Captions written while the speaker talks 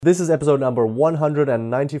This is episode number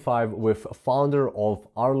 195 with founder of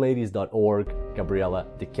OurLadies.org, Gabriela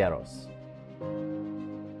de Queiroz.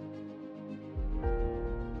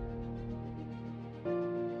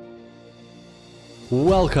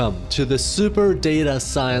 Welcome to the Super Data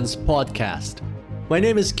Science Podcast. My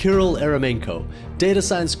name is Kirill Eremenko, data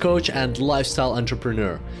science coach and lifestyle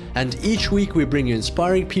entrepreneur. And each week we bring you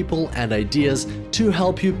inspiring people and ideas to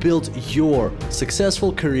help you build your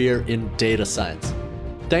successful career in data science.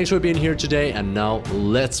 Thanks for being here today, and now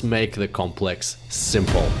let's make the complex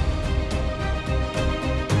simple.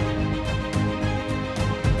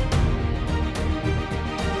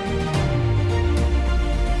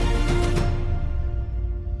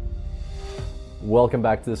 Welcome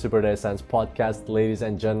back to the Super Data Science Podcast, ladies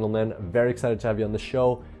and gentlemen. Very excited to have you on the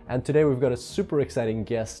show. And today we've got a super exciting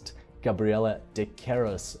guest, Gabriela de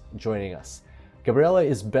Queiroz, joining us. Gabriela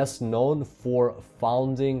is best known for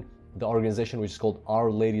founding the organization which is called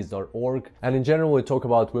OurLadies.org. And in general, we talk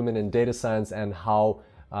about women in data science and how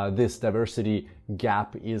this diversity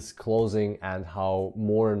gap is closing and how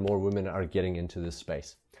more and more women are getting into this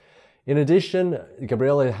space. In addition,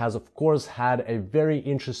 Gabriela has, of course, had a very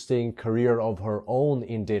interesting career of her own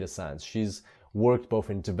in data science. She's worked both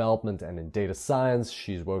in development and in data science.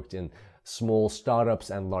 She's worked in small startups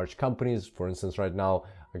and large companies. For instance, right now,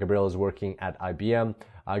 Gabriela is working at IBM.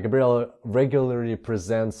 Gabriela regularly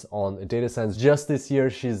presents on data science. Just this year,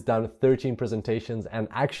 she's done 13 presentations, and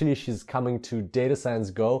actually she's coming to Data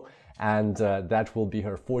Science Go, and that will be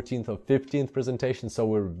her 14th or 15th presentation. So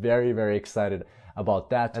we're very, very excited about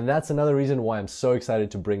that. And that's another reason why I'm so excited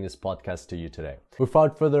to bring this podcast to you today.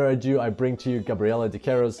 Without further ado, I bring to you Gabriela de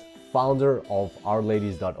Queiroz, founder of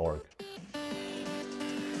OurLadies.org.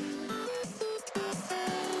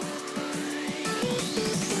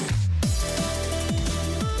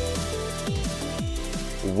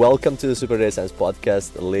 Welcome to the Super Data Science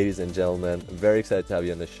Podcast, ladies and gentlemen. Very excited to have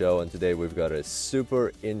you on the show, and today we've got a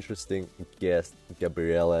super interesting guest,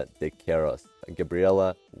 Gabriela de Queiroz.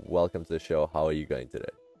 Gabriela, welcome to the show. How are you going today?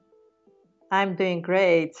 I'm doing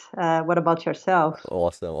great. What about yourself?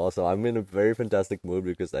 Awesome. I'm in a very fantastic mood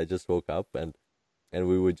because I just woke up and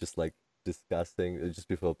we were just like discussing just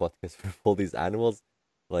before the podcast with all these animals.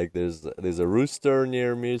 Like there's a rooster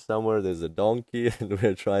near me somewhere, there's a donkey, and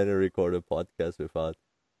we're trying to record a podcast without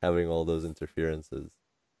having all those interferences.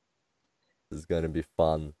 It's going to be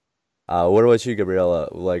fun. What about you, Gabriela?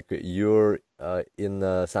 Like you're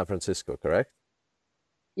in San Francisco, correct?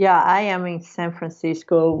 Yeah, I am in San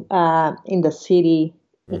Francisco, in the city,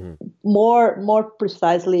 more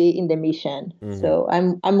precisely in the Mission. So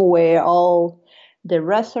I'm aware all the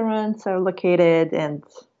restaurants are located and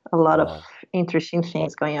a lot of interesting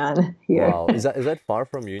things going on here. Wow, is that far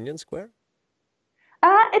from Union Square?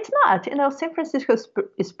 It's not. San Francisco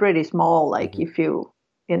is pretty small. Like if you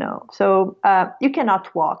so you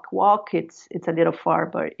cannot walk. It's a little far,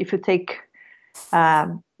 but if you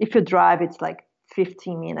drive, it's like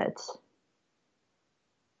 15 minutes.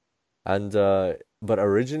 And but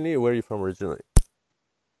originally, where are you from originally?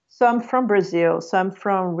 So I'm from Brazil. So I'm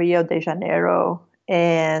from Rio de Janeiro,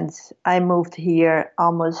 and I moved here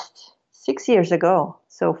almost 6 years ago.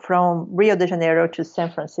 So from Rio de Janeiro to San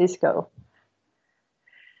Francisco.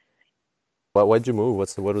 But why'd you move?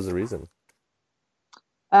 What was the reason?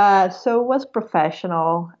 So it was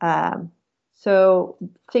professional. So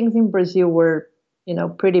things in Brazil were,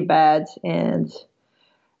 pretty bad, and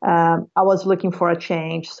I was looking for a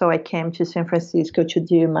change. So I came to San Francisco to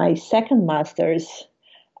do my second master's,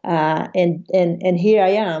 and here I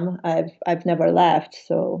am. I've never left.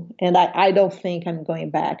 So, and I don't think I'm going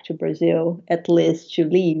back to Brazil, at least to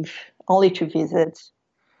leave, only to visit.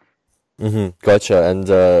 Gotcha. And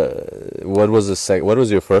what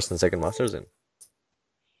was your first and second masters in?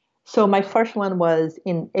 So my first one was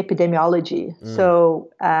in epidemiology.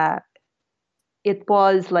 So it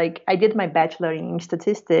was like I did my bachelor in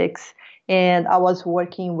statistics, and I was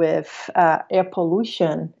working with air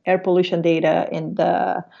pollution data and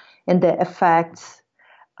the effects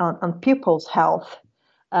on people's health.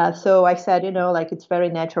 So I said, it's very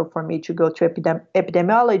natural for me to go to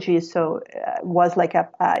epidemiology. So it was like a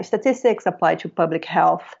statistics applied to public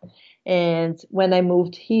health. And when I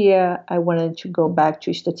moved here, I wanted to go back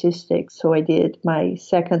to statistics. So I did my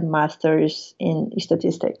second master's in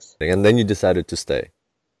statistics. And then you decided to stay.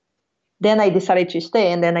 Then I decided to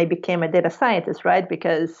stay, and then I became a data scientist, right?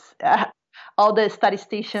 Because all the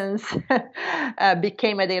statisticians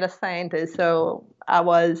became a data scientist. So I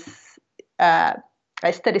was a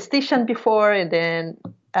statistician before, and then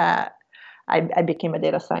I became a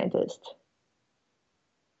data scientist.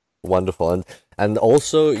 Wonderful. And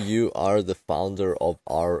also you are the founder of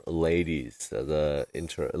Our Ladies, the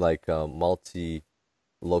multi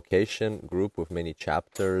location group with many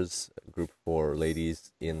chapters, group for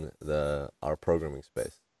ladies in the our programming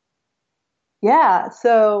space. Yeah,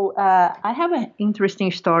 so I have an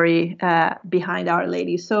interesting story behind Our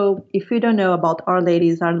Ladies. So, if you don't know about Our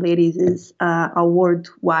Ladies is a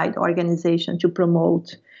worldwide organization to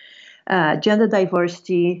promote gender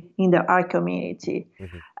diversity in the art community.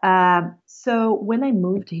 So, when I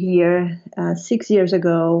moved here 6 years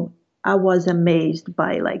ago, I was amazed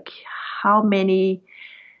by like how many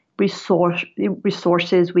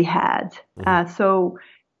resources we had. So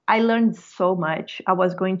I learned so much. I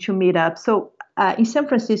was going to meet up. So in San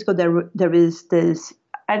Francisco, there is this.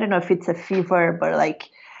 I don't know if it's a fever, but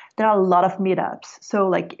like there are a lot of meetups. So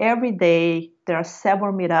like every day there are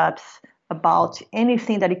several meetups about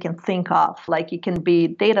anything that you can think of. Like it can be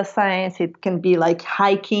data science, it can be like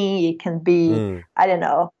hiking, it can be I don't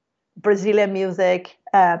know, Brazilian music.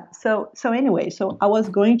 So anyway, so I was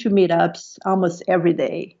going to meetups almost every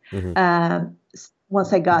day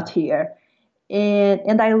once I got here,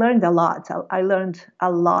 and I learned a lot. I learned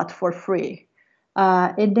a lot for free,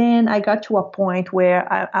 and then I got to a point where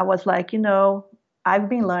I was like, I've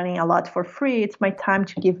been learning a lot for free. It's my time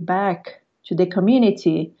to give back to the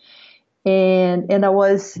community, and I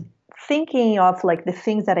was thinking of like the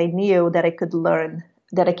things that I knew that I could learn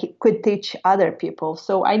that I could teach other people.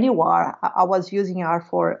 So I knew R. I was using R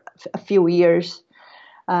for a few years.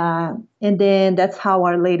 And then that's how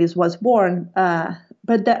Our Ladies was born.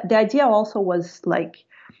 But the idea also was like,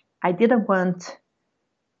 I didn't want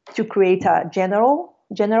to create a general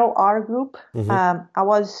R group. My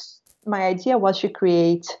idea was to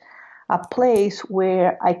create a place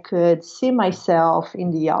where I could see myself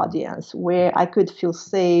in the audience, where I could feel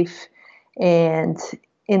safe and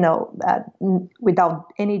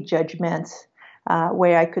without any judgments,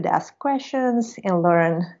 where I could ask questions and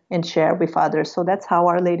learn and share with others. So that's how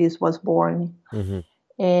Our Ladies was born.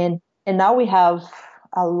 And now we have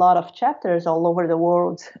a lot of chapters all over the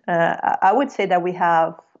world. I would say that we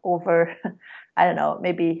have over, I don't know,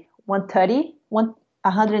 maybe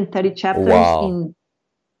 130 chapters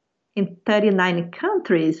in 39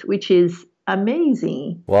 countries, which is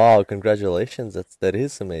amazing. Wow, congratulations. That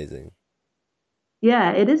is amazing.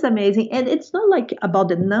 Yeah, it is amazing. And it's not like about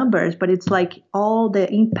the numbers, but it's like all the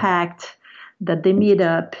impact that the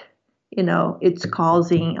meetup, it's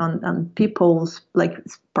causing on people's like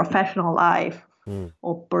professional life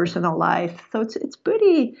or personal life. So it's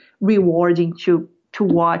pretty rewarding to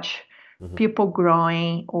watch people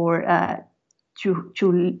growing or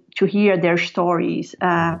to hear their stories.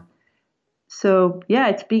 So yeah,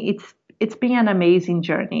 it's been an amazing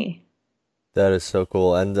journey. That is so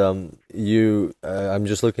cool. And I'm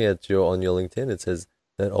just looking at on your LinkedIn. It says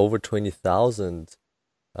that over 20,000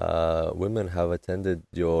 women have attended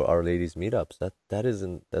your Our Ladies meetups.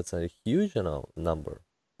 That's a huge number,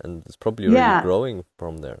 and it's probably already growing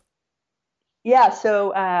from there. Yeah.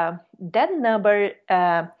 So that number,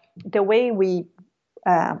 the way we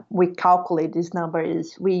calculate this number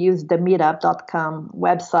is we use the meetup.com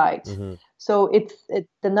website. So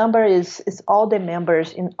the number is all the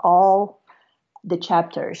members in all the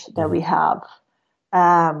chapters that we have.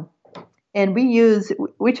 And we use,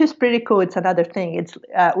 which is pretty cool. It's another thing. It's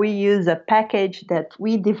we use a package that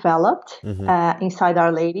we developed inside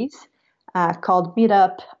Our Ladies called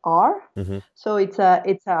Meetup R. So it's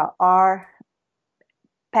a R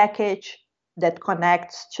package that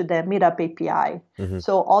connects to the Meetup API.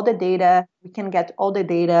 So all the data, we can get all the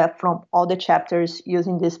data from all the chapters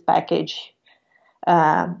using this package.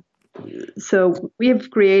 So we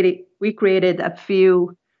created a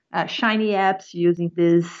few Shiny apps using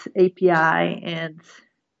this API, and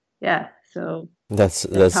yeah, so that's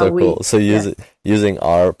so cool. So using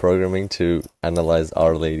R programming to analyze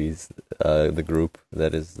Our Ladies, the group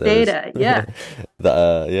that is data,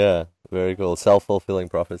 very cool. Self-fulfilling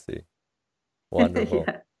prophecy. Wonderful.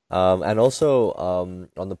 And also on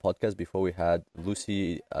the podcast before we had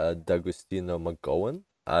Lucy D'Agostino McGowan.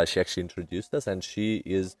 She actually introduced us, and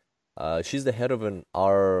she's the head of an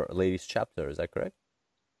Our Ladies chapter. Is that correct?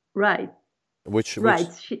 Right. Which city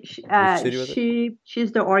was it?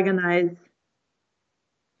 She's the organized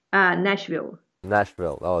Nashville.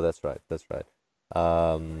 Nashville. Oh, that's right.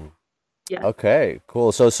 Yeah. Okay,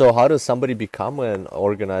 cool. So how does somebody become an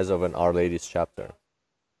organizer of an Our Ladies chapter?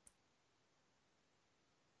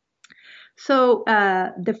 So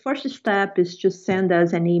the first step is to send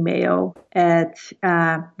us an email at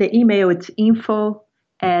the email. It's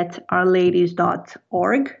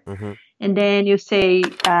info@ourladies.org. and then you say,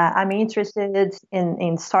 I'm interested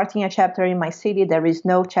in starting a chapter in my city. There is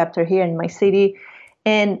no chapter here in my city.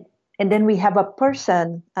 And then we have a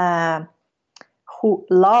person, who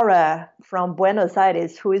Laura from Buenos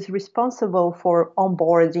Aires, who is responsible for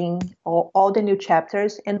onboarding all the new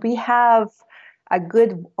chapters. And we have a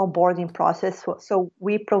good onboarding process. So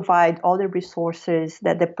we provide all the resources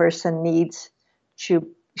that the person needs to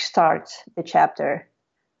start the chapter.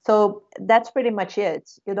 So that's pretty much it.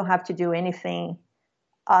 You don't have to do anything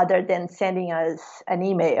other than sending us an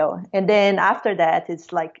email. And then after that,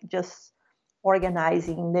 it's like just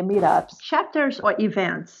organizing the meetups, chapters or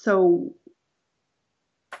events. So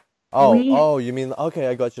Oh, we oh, you mean okay?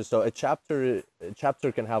 I got you. So a chapter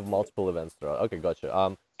can have multiple events throughout. Okay,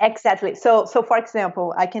 gotcha. exactly. So for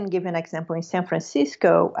example, I can give you an example in San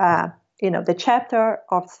Francisco. The chapter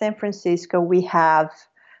of San Francisco, we have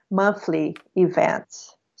monthly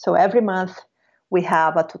events. So every month we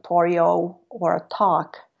have a tutorial or a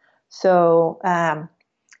talk. So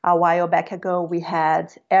a while back ago, we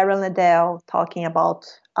had Aaron Liddell talking about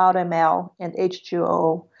AutoML and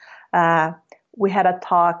H2O. Uh, we had a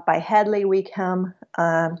talk by Hadley Wickham.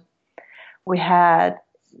 We had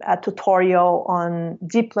a tutorial on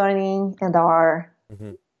deep learning and R.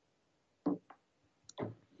 Mhm.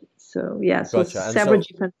 So yeah, so Gotcha. And several so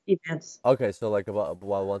different events. okay, so like about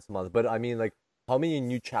once a month. But I mean, like, how many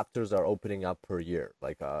new chapters are opening up per year?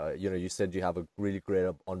 Like, you said you have a really great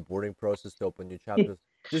onboarding process to open new chapters.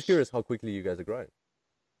 Just curious how quickly you guys are growing.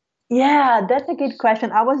 Yeah, that's a good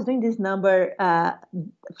question. I was doing this number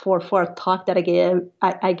for a talk that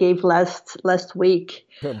I gave last week,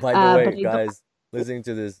 By the way, but I don't. guys, listening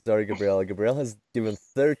to this, sorry, Gabriella. Gabrielle has given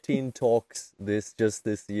 13 talks this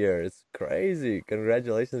year. It's crazy.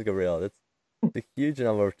 Congratulations, Gabrielle. That's a huge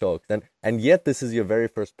number of talks, and yet this is your very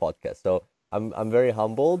first podcast. So I'm very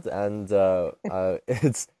humbled, and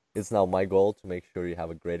it's now my goal to make sure you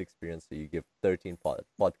have a great experience. So you give 13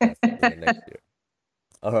 podcasts in the next year.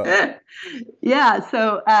 All right. Yeah,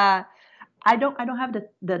 so I don't have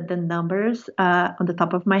the numbers on the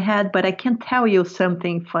top of my head, but I can tell you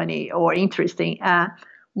something funny or interesting.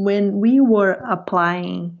 When we were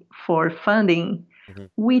applying for funding, Mhm.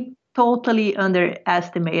 we totally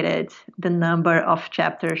underestimated the number of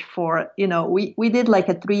chapters we did like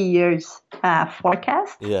a 3 years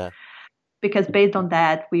forecast, Yeah. because based on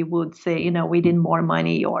that we would say we need more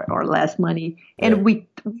money or less money, Yeah. and we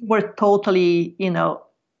were totally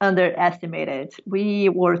underestimated. We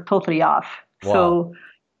were totally off. Wow. So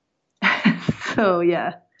so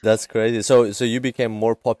yeah. That's crazy. So you became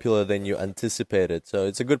more popular than you anticipated. So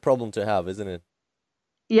it's a good problem to have, isn't it?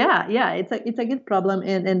 Yeah, it's a good problem,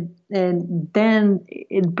 and then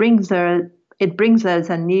it brings us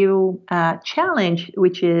a new challenge,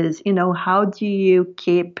 which is how do you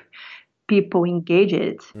keep people engaged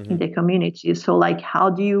in Hmm. the community? So like, how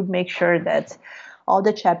do you make sure that all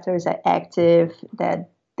the chapters are active, that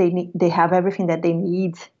they have everything that they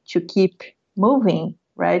need to keep moving,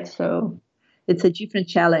 right? So it's a different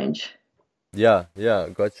challenge. Yeah, yeah,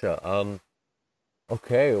 gotcha.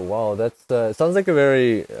 Okay, wow, that's sounds like a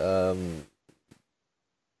very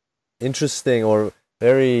interesting or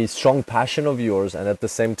very strong passion of yours, and at the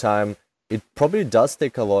same time, it probably does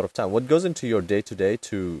take a lot of time. What goes into your day to day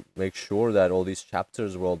to make sure that all these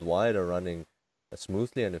chapters worldwide are running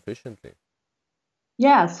smoothly and efficiently?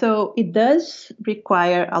 Yeah, so it does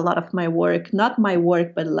require a lot of my work, not my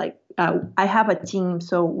work, but like I have a team.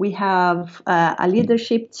 So we have a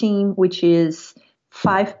leadership team, which is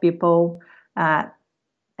 5 people. Uh,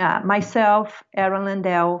 Myself, Aaron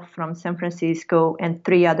Landell from San Francisco, and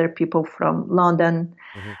 3 other people from London.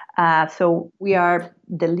 Hmm. So we are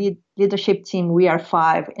the leadership team. We are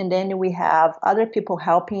 5, and then we have other people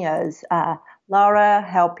helping us. Laura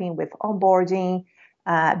helping with onboarding,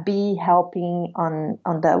 B helping on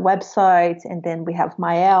the website, and then we have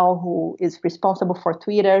Mael who is responsible for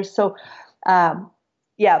Twitter. So um,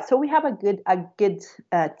 yeah, so we have a good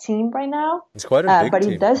team right now, It's quite a big but it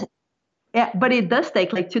team. does. Yeah, but it does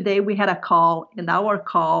take, like, today we had a call, and our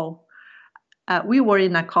call, we were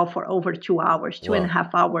in a call for over 2 hours, two and a Wow.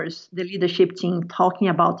 half hours, the leadership team talking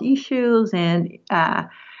about issues and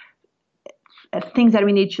things that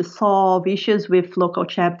we need to solve, issues with local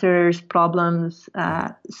chapters, problems.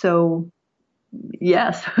 So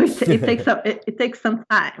yes, it takes some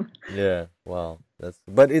time. Yeah, wow.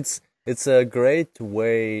 But it's a great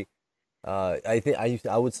way. I think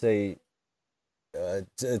I would say,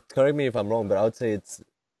 correct me if I'm wrong, but I would say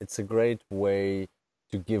it's a great way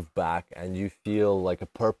to give back, and you feel like a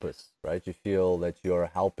purpose, right? You feel that you're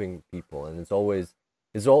helping people, and it's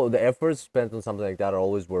all the efforts spent on something like that are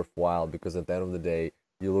always worthwhile, because at the end of the day,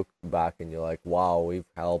 you look back and you're like, wow, we've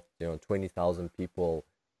helped 20,000 people,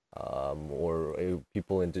 or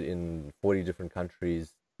people in 40 different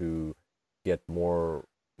countries to get more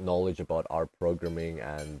knowledge about our programming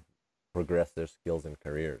and progress their skills and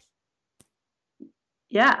careers.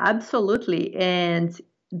 Yeah, absolutely. And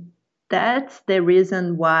that's the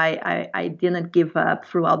reason why I didn't give up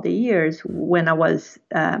throughout the years Mm. when I was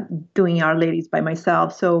doing Our Ladies by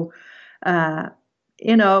myself. So, uh,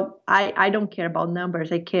 I don't care about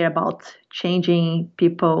numbers. I care about changing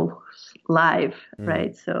people's life, Mm.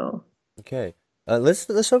 right? So, Okay, let's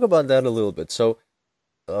talk about that a little bit. So,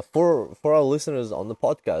 for our listeners on the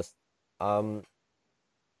podcast, um,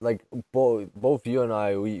 like both you and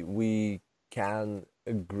I, we can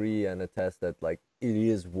agree and attest that like it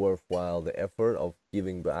is worthwhile the effort of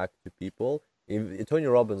giving back to people. Tony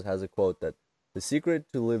Robbins has a quote that the secret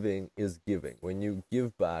to living is giving. When you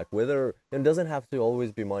give back, whether it doesn't have to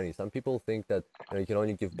always be money. Some people think that you can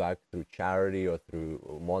only give back through charity or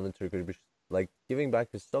through monetary contribution. Like giving back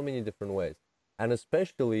is so many different ways, and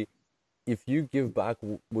especially if you give back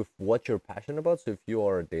with what you're passionate about. So if you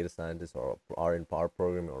are a data scientist or are in power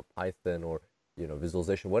programming or Python or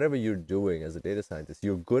visualization, whatever you're doing as a data scientist,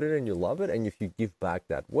 you're good at it and you love it, and if you give back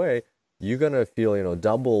that way, you're gonna feel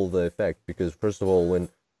double the effect. Because first of all, when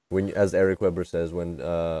as Eric Weber says, when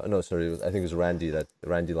no, sorry, I think it was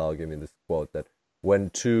Randy Lau gave me this quote that one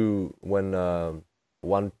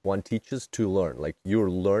teaches, two learn. Like you're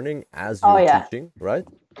learning as oh you're yeah, teaching, right?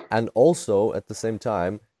 And also at the same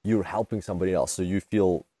time you're helping somebody else, so you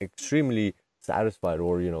feel extremely satisfied,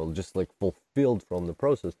 or just like fulfilled from the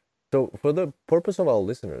process. So for the purpose of our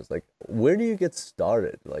listeners, like where do you get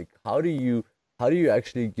started? Like how do you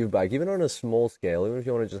actually give back, even on a small scale, even if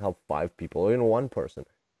you want to just help 5 people or one person?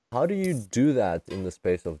 How do you do that in the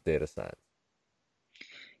space of data science?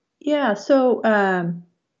 yeah. So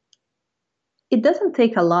it doesn't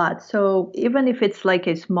take a lot. So even if it's like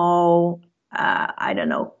a small, I don't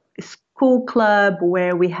know, school club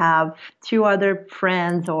where we have two other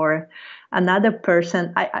friends or another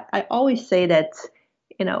person, I always say that,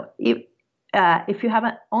 if you have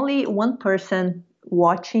only one person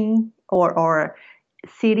watching or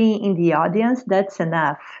sitting in the audience, that's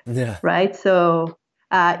enough, Yeah. right? So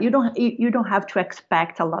you don't have to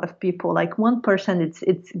expect a lot of people. Like one person,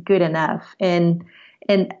 it's good enough, and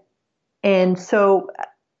and so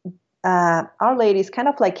Our Ladies kind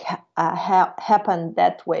of like happened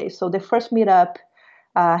that way. So the first meetup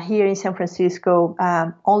here in San Francisco,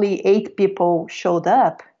 only 8 people showed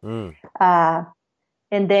up. Mm. Uh,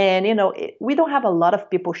 and then, we don't have a lot of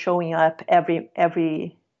people showing up every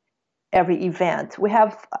event. We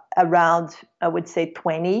have around, I would say,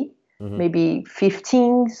 20, Mm-hmm. maybe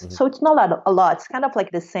 15. Mm-hmm. So it's not a lot. It's kind of like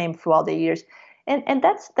the same throughout the years, and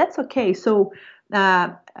that's okay. So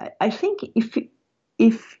I think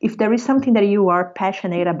if there is something that you are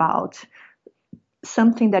passionate about,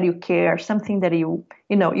 something that you care, something that you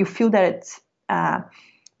feel that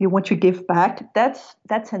you want to give back,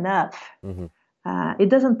 that's enough. Mm-hmm. It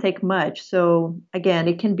doesn't take much. So again,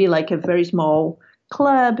 it can be like a very small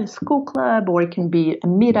club, a school club, or it can be a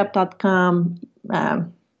meetup.com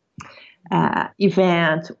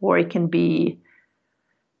event, or it can be,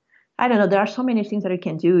 I don't know, there are so many things that you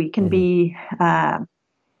can do. It can Mm-hmm. be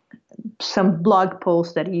some blog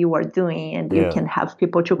posts that you are doing, and you Yeah. can have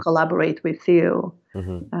people to collaborate with you.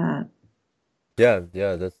 Mm-hmm. Uh, Yeah,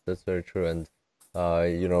 yeah, that's very true. And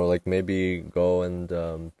like maybe go and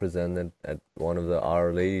present it at one of the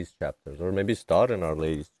Our Ladies chapters, or maybe start an Our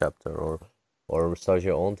Ladies chapter, or start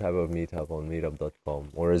your own type of meetup on meetup.com.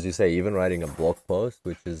 Or as you say, even writing a blog post,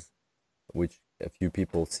 which a few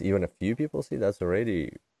people see, even a few people see, that's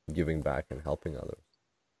already giving back and helping others.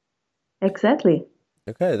 exactly.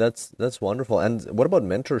 Okay, that's wonderful. And what about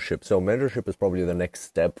mentorship? So mentorship is probably the next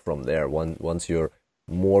step from there. Once you're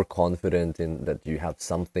more confident in that you have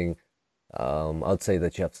something, I'd say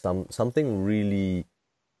that you have something really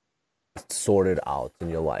sorted out in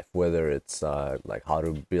your life, whether it's like how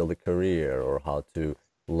to build a career, or how to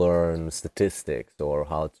learn statistics, or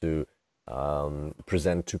how to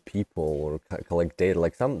present to people, or collect data.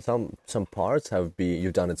 Like some parts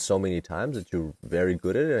you've done it so many times that you're very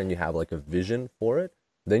good at it, and you have like a vision for it.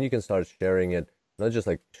 Then you can start sharing it, not just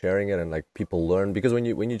like sharing it and like people learn, because when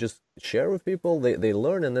you just share with people, they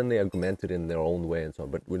learn, and then they augment it in their own way and so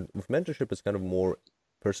on. But with mentorship, it's kind of more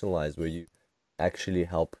personalized, where you actually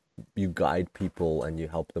you guide people, and you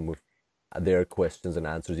help them with their questions and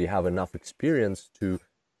answers. You have enough experience to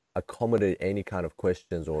accommodate any kind of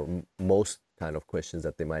questions, or most kind of questions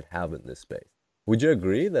that they might have in this space. Would you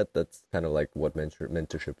agree that that's kind of like what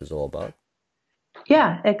mentorship is all about?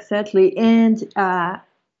 Yeah, exactly. And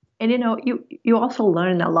and you also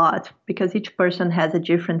learn a lot because each person has a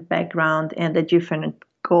different background and a different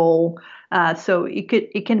goal. So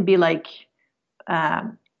it can be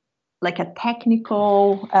um, like a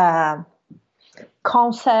technical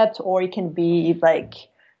concept, or it can be like,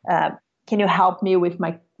 uh, can you help me with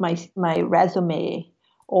my resume,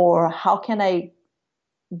 or how can I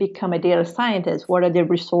become a data scientist? What are the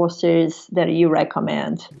resources that you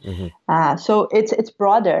recommend? Mm-hmm. So it's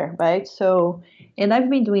broader, right? So, and I've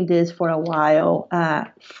been doing this for a while.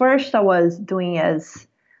 First, I was doing as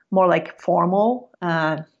more like formal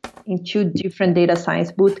in two different data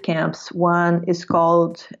science boot camps. One is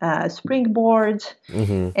called Springboard,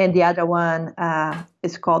 Mm-hmm. and the other one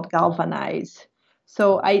is called Galvanize.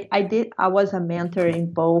 So I was a mentor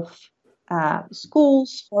in both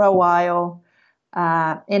schools for a while,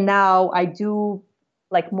 and now I do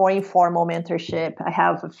like more informal mentorship. I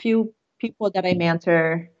have a few people that I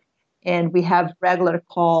mentor, and we have regular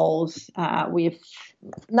calls with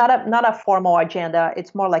not a formal agenda.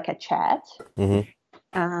 It's more like a chat. Mm-hmm.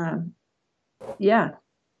 Um, yeah.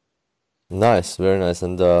 Nice, very nice.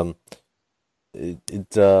 And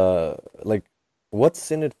like,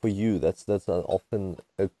 what's in it for you? That's often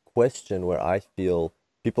a question where I feel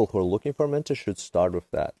people who are looking for a mentor should start with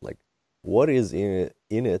that. Like, what is in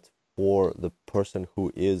it for the person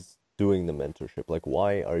who is doing the mentorship? Like,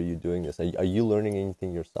 why are you doing this? Are you learning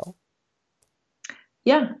anything yourself?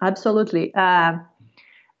 Yeah, absolutely.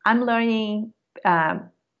 I'm learning um,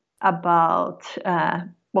 about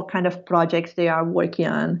what kind of projects they are working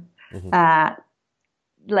on. Mm-hmm. Uh,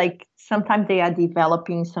 like sometimes they are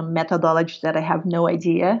developing some methodologies that I have no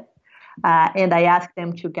idea, and I ask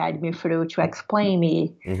them to guide me through to explain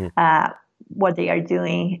me Mm-hmm. what they are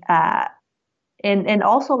doing, and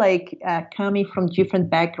also like coming from different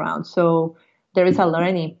backgrounds. So there is a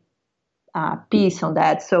learning piece on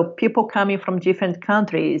that. So people coming from different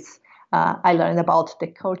countries, I learned about the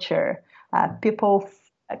culture. People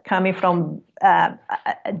coming from a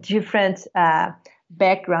different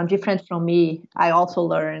background, different from me, I also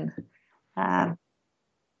learn. Uh,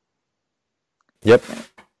 Yep.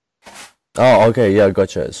 Oh, okay. Yeah,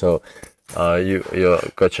 gotcha. So, you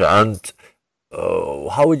gotcha. And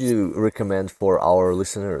how would you recommend for our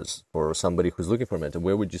listeners, for somebody who's looking for a mentor,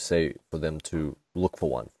 where would you say for them to look for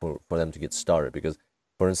one, for them to get started? Because,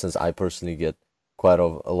 for instance, I personally get quite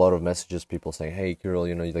a lot of messages, people saying, "Hey, Kirill,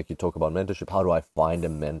 like you talk about mentorship. How do I find a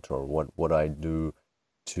mentor? What I do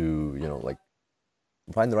to, like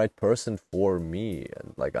find the right person for me?"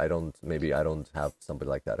 And like maybe I don't have somebody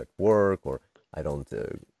like that at work, or I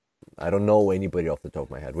don't know anybody off the top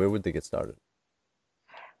of my head. Where would they get started?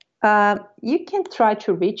 you can try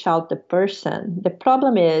to reach out the person. The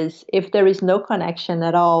problem is if there is no connection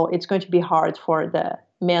at all, it's going to be hard for the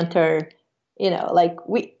mentor. Like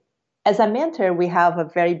we, as a mentor, we have a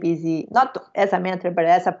very busy, not as a mentor, but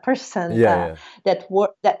as a person Yeah, yeah,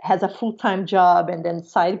 that has a full-time job and then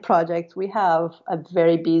side projects. We have a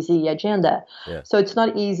very busy agenda, yeah. so it's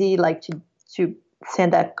not easy like to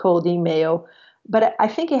send a cold email. But I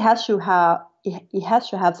think it has to have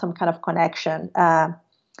some kind of connection.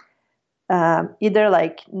 Either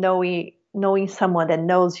like knowing someone that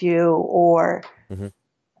knows you, or Mm-hmm.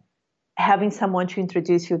 having someone to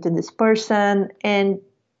introduce you to this person. And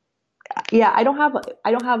yeah, I don't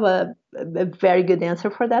have a very good answer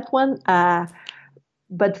for that one.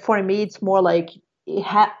 But for me, it's more like it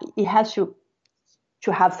has to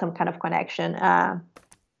have some kind of connection.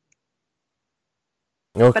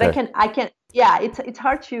 But I Okay. can I can yeah, it's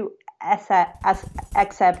hard to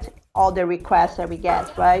accept all the requests that we get,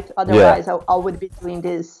 right? Yeah. Otherwise, I would be doing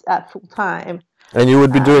this full time. And you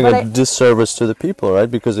would be doing But a I disservice to the people,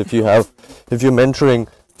 right? Because if you're mentoring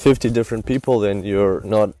 50 different people, then you're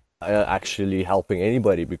not actually helping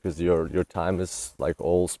anybody, because your time is like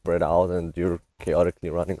all spread out and you're chaotically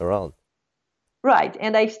running around. Right,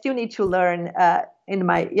 and I still need to learn in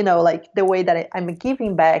my, like the way that I'm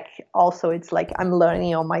giving back. Also, it's like I'm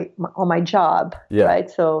learning on my job, Yeah. right?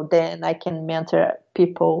 So then I can mentor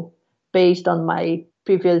people based on my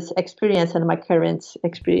previous experience and my current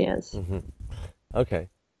experience. Hmm. Okay.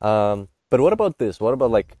 But what about this? What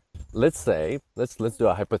about, like, let's say, let's do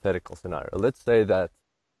a hypothetical scenario. Let's say that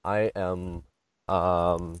I am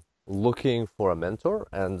looking for a mentor,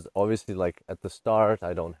 and obviously, like at the start,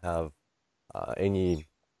 I don't have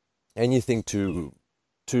anything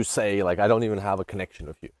to say. Like, I don't even have a connection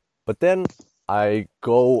with you. But then I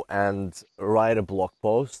go and write a blog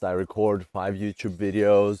post. I record 5 YouTube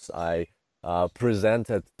videos. I present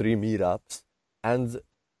at 3 meetups, and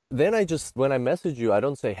then when I message you, I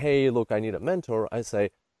don't say, "Hey, look, I need a mentor." I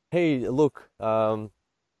say, "Hey, look,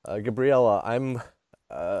 Gabriela,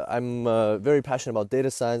 I'm very passionate about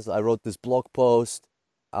data science. I wrote this blog post,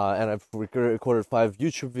 and I've recorded 5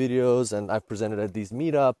 YouTube videos, and I've presented at these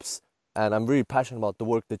meetups, and I'm really passionate about the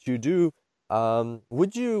work that you do.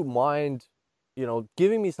 Would you mind,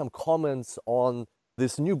 giving me some comments on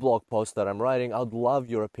this new blog post that I'm writing? I'd love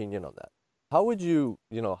your opinion on that. How would you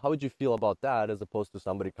feel about that as opposed to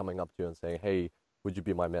somebody coming up to you and saying, "Hey, would you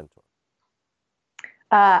be my mentor?"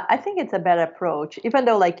 I think it's a better approach, even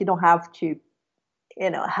though like you don't have to,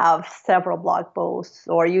 have several blog posts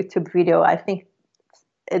or YouTube video. I think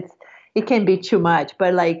it's it can be too much,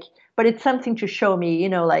 but it's something to show me,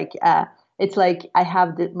 it's like I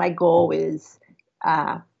have my goal is,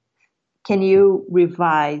 uh, can you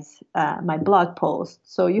revise my blog post?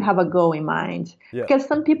 So you have a goal in mind. Yeah, Because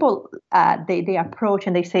some people they approach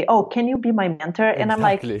and they say, "Oh, can you be my mentor?" And I'm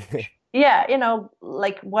like, exactly. "Yeah,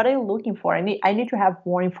 like what are you looking for? I need to have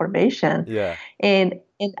more information." Yeah, And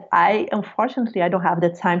I unfortunately I don't have the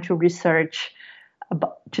time to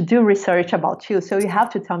do research about you. So you have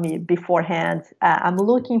to tell me beforehand, I'm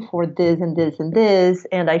looking for this and this and this,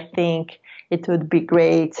 and I think it would be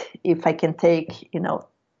great if I can take,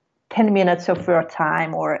 10 minutes of your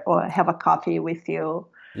time or have a coffee with you.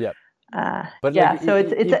 yeah. But like, Yeah, so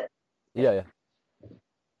it's a, yeah, yeah.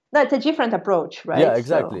 no, it's a different approach, Yeah, right? So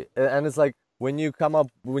exactly. And it's like when you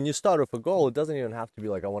start with a goal, it doesn't even have to be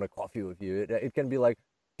like, I want a coffee with you. It can be like,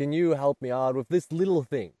 can you help me out with this little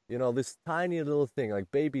thing? This tiny little thing, like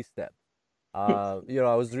baby steps. I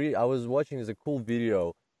was watching this a cool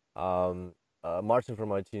video. Um, Martin from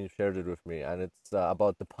my team shared it with me, and it's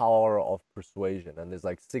about the power of persuasion. And there's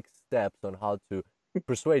like 6 steps on how to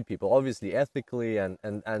persuade people, obviously ethically, and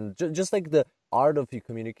just like the art of your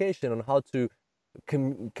communication on how to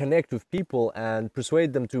connect with people and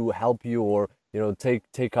persuade them to help you, or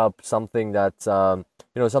take up something that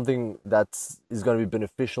something that is going to be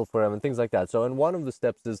beneficial for them and things like that. So, and one of the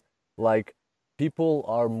steps is like people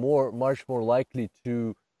are much more likely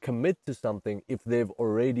to commit to something if they've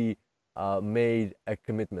already made a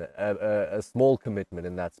commitment, a small commitment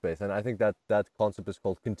in that space. And I think that concept is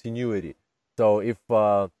called continuity. So if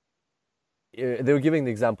they were giving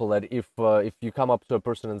the example that if you come up to a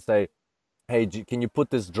person and say, "Hey, can you put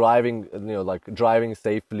this like driving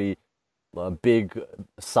safely, big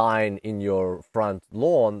sign in your front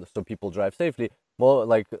lawn so people drive safely?" More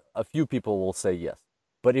like a few people will say yes.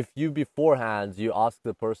 But if you beforehand you ask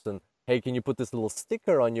the person, "Hey, can you put this little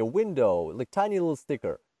sticker on your window, like tiny little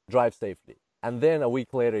sticker, drive safely?" And then a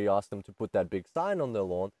week later you ask them to put that big sign on their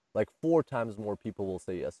lawn, like 4 times more people will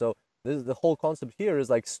say yes. So this is the whole concept here is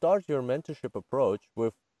like start your mentorship approach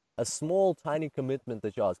with a small tiny commitment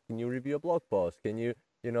that you ask. Can you review a blog post? Can you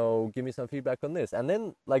give me some feedback on this? And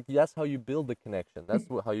then like that's how you build the connection. That's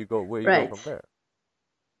how you go, where you go right, from there.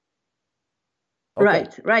 Okay.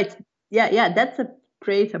 right. Yeah, that's a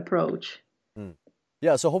great approach. Mm.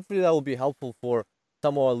 Yeah, so hopefully that will be helpful for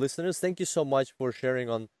some of our listeners. Thank you so much for sharing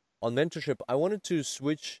on mentorship. I wanted to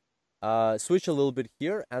switch a little bit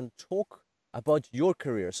here and talk about your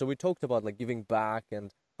career. So we talked about like giving back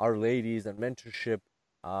and Our Ladies and mentorship,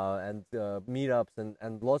 and meetups,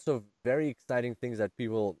 and lots of very exciting things that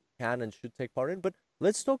people can and should take part in. But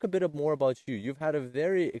let's talk a bit more about you. You've had a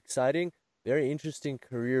very exciting, very interesting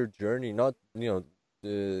career journey. Not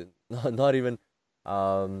not even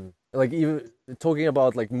like even talking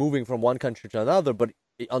about like moving from one country to another, but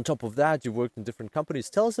on top of that, you've worked in different companies.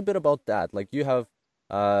 Tell us a bit about that. Like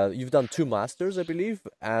you've done 2 masters, I believe,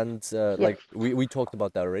 and Yep. like we talked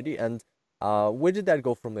about that already. And where did that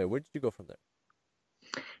go from there? Where did you go from there?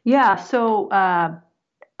 Yeah, so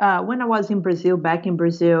when I was in Brazil, back in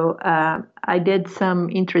Brazil, I did some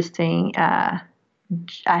interesting. I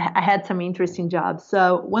had some interesting jobs.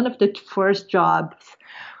 So one of the first jobs,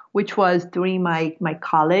 which was during my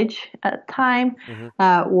college time, Hmm.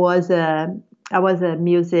 was I was a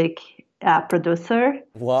music producer.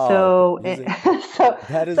 Wow, So music. so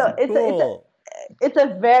That is so cool. it's a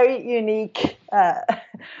very unique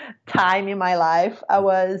time in my life. I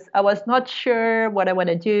was not sure what I want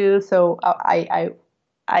to do, so I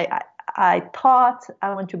thought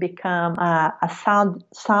I want to become a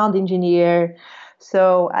sound engineer.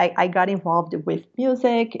 So I got involved with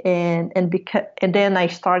music, and then I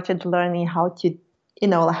started learning how to,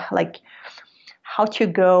 like how to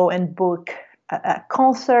go and book a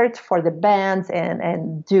concert for the bands,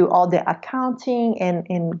 and do all the accounting,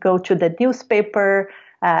 and go to the newspaper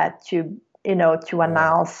to Wow.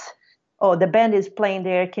 announce, oh, the band is playing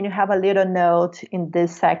there, can you have a little note in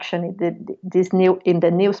this section in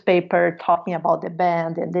the newspaper talking about the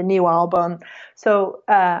band and the new album. So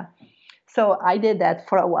I did that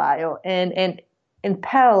for a while, and in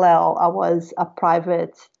parallel, I was a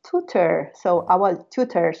private tutor. So I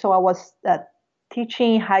was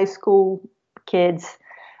teaching high school kids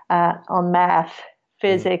on math, Mm.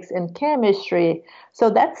 physics, and chemistry. So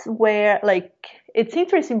that's where, like, it's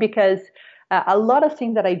interesting because a lot of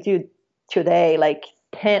things that I do today, like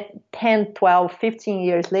 12, 15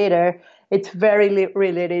 years later, it's very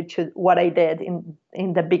related to what I did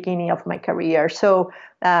in the beginning of my career. So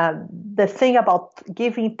the thing about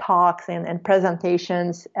giving talks and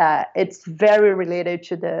presentations, it's very related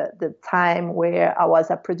to the time where I was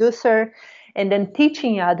a producer, and then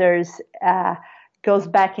teaching others goes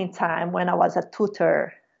back in time when I was a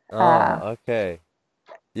tutor. Uh, Ah, okay.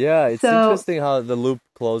 Yeah, it's so interesting how the loop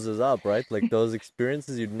closes up, right? Like those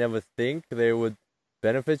experiences you'd never think they would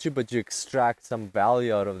benefit you, but you extract some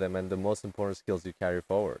value out of them and the most important skills you carry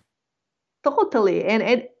forward. totally, and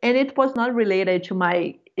it was not related to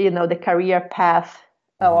my, the career path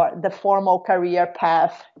Hmm. or the formal career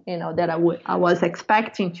path, that I was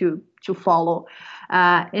expecting to follow.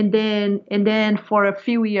 And then for a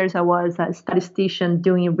few years I was a statistician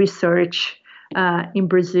doing research in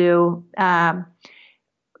Brazil,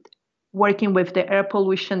 working with the air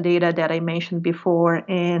pollution data that I mentioned before.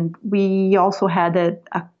 And we also had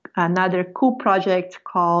another cool project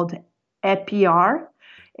called EPR.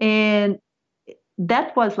 And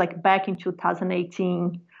that was like back in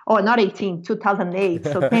 2018, or not 18, 2008,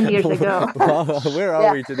 so 10 years ago. Wow, where are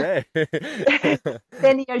Yeah, we today?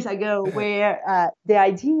 10 years ago, where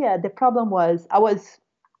the problem was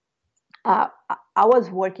uh, I was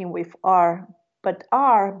working with R, but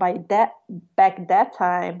R by that back that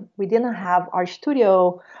time we didn't have R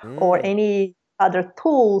Studio or Mm. any other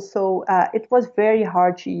tools, so it was very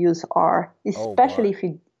hard to use R, Oh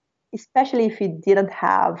my. especially if you didn't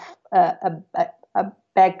have a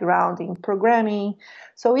background in programming.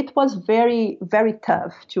 So it was very very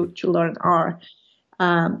tough to learn R,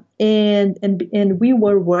 and we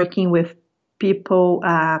were working with people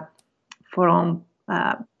from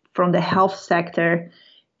uh, from the health sector,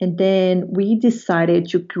 and then we decided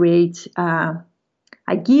to create a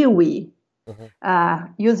GUI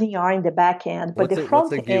Mhm. using R in the back end, but the What's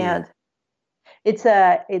front a GUI? end, it's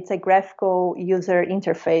a graphical user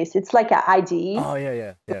interface. It's like an IDE. Oh yeah,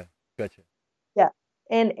 yeah, yeah. Gotcha. Yeah,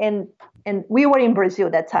 and we were in Brazil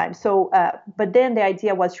that time. So, but then the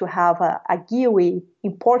idea was to have a GUI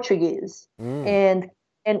in Portuguese, Mm.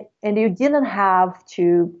 and and you didn't have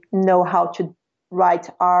to know how to write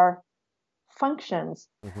R functions.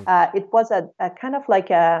 Hmm. It was a kind of like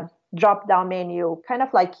a drop down menu, kind of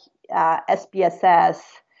like SPSS,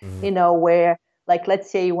 Hmm. where, like, let's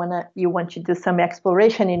say you want to do some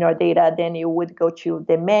exploration in your data, then you would go to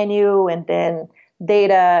the menu and then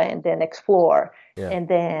data and then explore, Yeah. and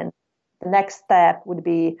then the next step would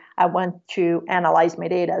be I want to analyze my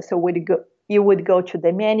data. So you would go to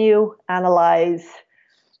the menu, analyze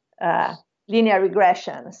uh, linear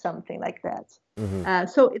regression, something like that. Hmm.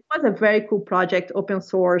 So it was a very cool project, open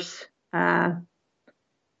source, and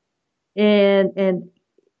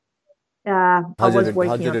I was How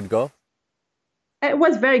working did on. it go? It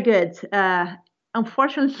was very good.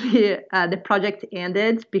 Unfortunately, the project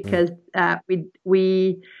ended Mm. because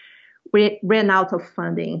we ran out of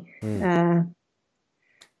funding. Mm. Uh,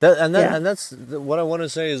 That yeah, and that's what I want to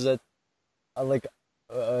say is that like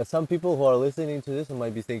some people who are listening to this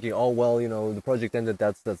might be thinking, oh well, the project ended.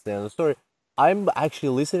 That's the end of the story. I'm actually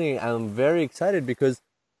listening. I'm very excited because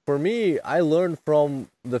for me, I learned from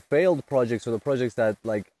the failed projects or the projects that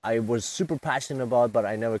like I was super passionate about, but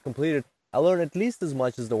I never completed. I learned at least as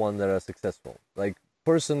much as the ones that are successful. Like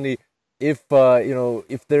personally, if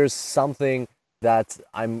if there's something that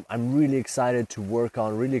I'm really excited to work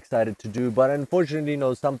on, really excited to do. But unfortunately,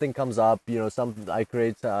 something comes up.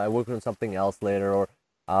 I work on something else later, or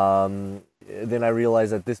then I realize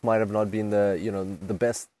that this might have not been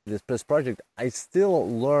this best project. I still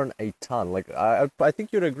learn a ton. Like I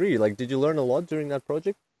think you'd agree. Like, did you learn a lot during that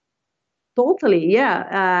project? totally.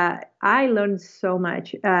 Yeah, I learned so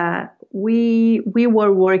much. We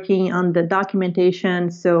were working on the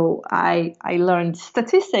documentation, so I learned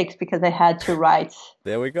statistics because I had to write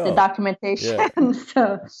There we the go. Yeah, documentation.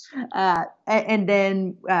 So, and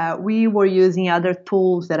then we were using other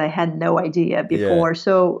tools that I had no idea yeah, before.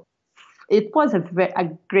 So it was a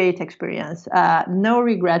great experience. No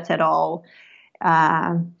regrets at all.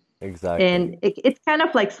 Uh, exactly. and it's kind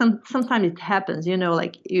of like sometimes it happens,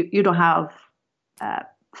 like you don't have uh,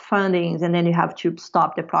 fundings, and then you have to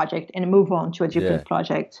stop the project and move on to a Yeah, different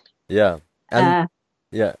project. yeah, and Uh,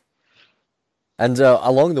 yeah. And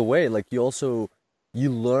along the way, like you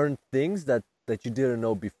learn things that you didn't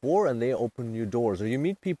know before, and they open new doors, or you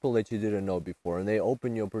meet people that you didn't know before, and they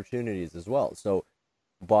open you opportunities as well. So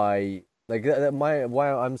by like my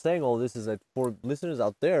why I'm saying all this is that for listeners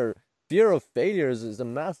out there, fear of failures is a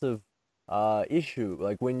massive issue.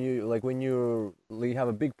 Like when you have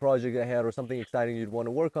a big project ahead or something exciting you'd want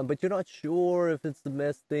to work on, but you're not sure if it's the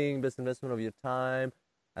best thing, best investment of your time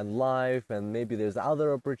and life, and maybe there's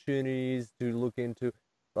other opportunities to look into.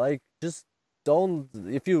 Like, just don't,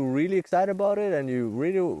 if you're really excited about it and you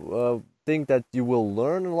really think that you will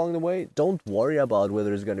learn along the way, don't worry about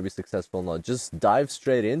whether it's going to be successful or not. Just dive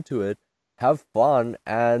straight into it, have fun,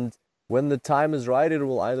 and when the time is right, it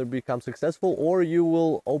will either become successful or you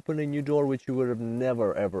will open a new door which you would have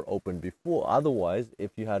never ever opened before otherwise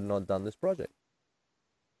if you had not done this project.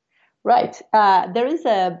 Right. There is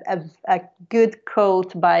a good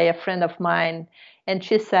quote by a friend of mine, and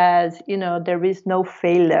she says, there is no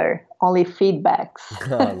failure, only feedbacks.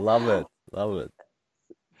 Love it. Love it.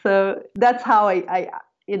 So that's how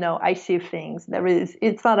I see things.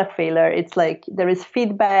 It's not a failure. It's like there is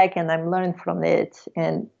feedback, and I'm learning from it,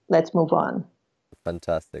 and let's move on.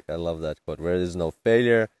 Fantastic. I love that quote. Where there's no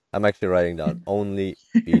failure, I'm actually writing down only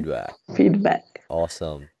feedback. Feedback.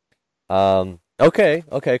 Awesome. Okay,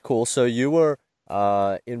 cool. So you were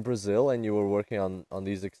in Brazil and you were working on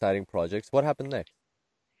these exciting projects. What happened next?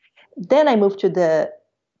 Then I moved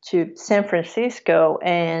to San Francisco,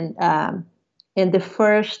 and the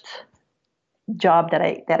first job that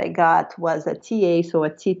I got was a TA, so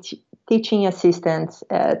teaching assistant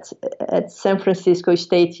at San Francisco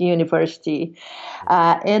State University,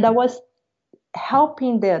 and I was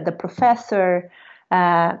helping the professor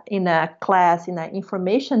in a class, in an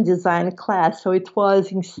information design class. So it was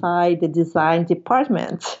inside the design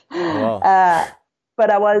department. Wow. But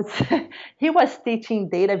he was teaching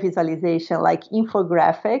data visualization, like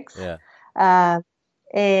infographics. Yeah. Uh,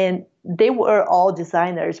 and they were all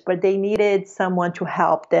designers, but they needed someone to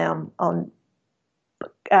help them on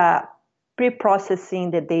uh,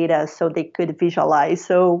 pre-processing the data so they could visualize.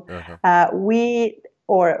 So Uh-huh. we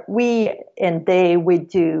and they would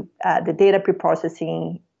do the data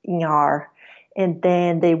pre-processing in R, and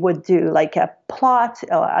then they would do like a plot,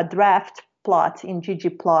 a draft plot in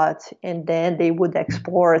ggplot, and then they would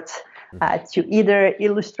export to either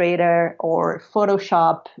Illustrator or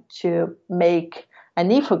Photoshop to make an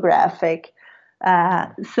infographic.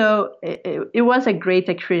 So it was a great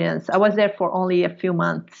experience. I was there for only a few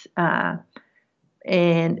months, and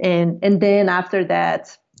then after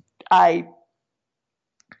that, I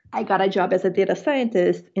I got a job as a data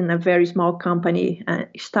scientist in a very small company,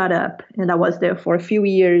 startup, and I was there for a few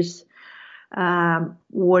years,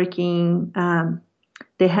 working.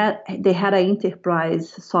 They had an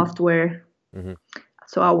enterprise software, Mm-hmm.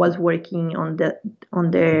 so I was working on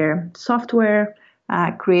their software,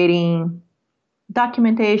 creating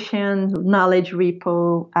documentation, knowledge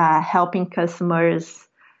repo, helping customers.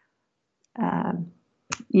 Um,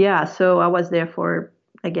 yeah, so I was there for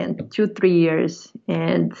again 2 3 years,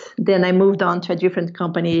 and then I moved on to a different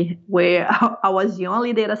company where I was the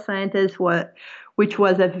only data scientist, which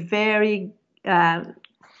was a uh,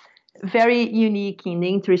 very unique and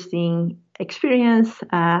interesting experience.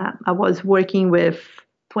 I was working with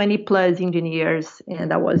 20 plus engineers,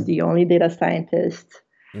 and I was the only data scientist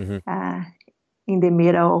Mm-hmm. uh, in the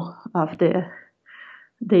middle of the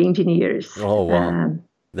engineers. Oh wow.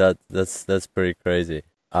 That's pretty crazy.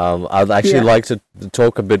 I'd actually Yeah. like to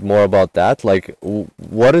talk a bit more about that. Like,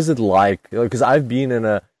 what is it like? Because I've been in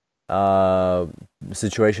a uh,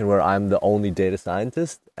 situation where I'm the only data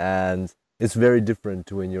scientist, and it's very different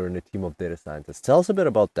to when you're in a team of data scientists. Tell us a bit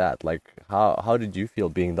about that. Like, how did you feel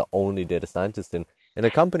being the only data scientist in a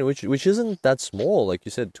company which isn't that small? Like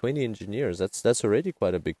you said, 20 engineers. That's already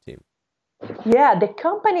quite a big team. Yeah, the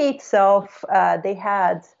company itself, they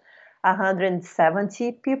had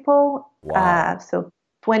 170 people, Wow. so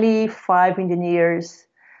 25 engineers,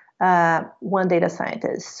 one data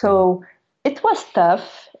scientist. Hmm. So it was tough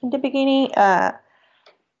in the beginning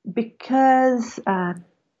because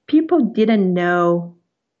people didn't know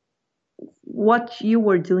what you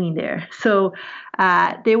were doing there. So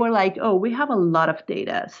they were like, oh, we have a lot of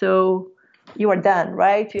data. So you are done,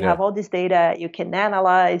 right? You Yeah. have all this data, you can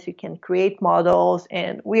analyze, you can create models,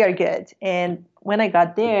 and we are good. And when I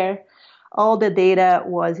got there, all the data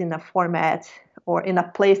was in a format or in a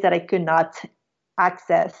place that I could not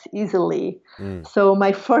access easily. Mm. So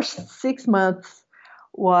my first 6 months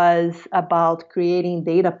was about creating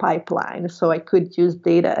data pipeline so I could use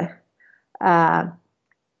data. Uh,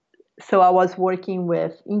 so I was working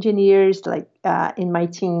with engineers like in my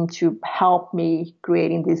team to help me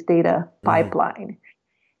creating this data Hmm. pipeline.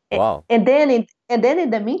 Wow. And then in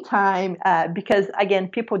the meantime, because again,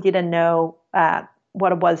 people didn't know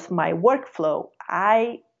what was my workflow.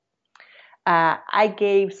 I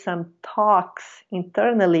gave some talks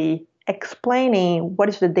internally explaining what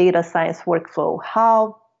is the data science workflow,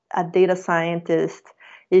 how a data scientist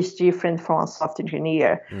is different from a software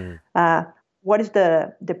engineer, what is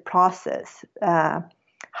the process,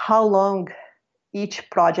 how long each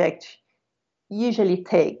project usually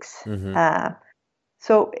takes.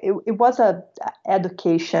 So it was a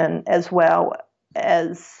education as well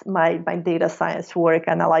as my data science work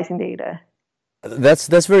analyzing data.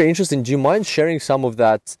 That's very interesting. Do you mind sharing some of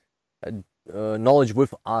that knowledge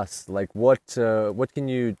with us? Like what can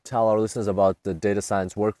you tell our listeners about the data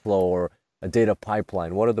science workflow or a data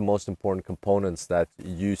pipeline? What are the most important components that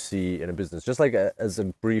you see in a business? Just like as a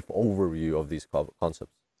brief overview of these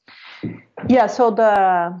concepts. Yeah. So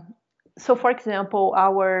for example,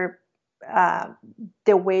 our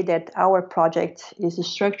the way that our project is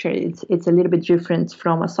structured, it's a little bit different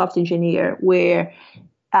from a software engineer where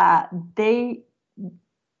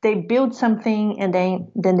they build something and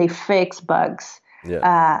then they fix bugs.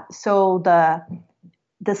 Yeah. So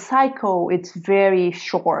the cycle it's very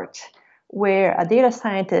short. Where a data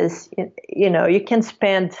scientist, you can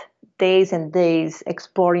spend days and days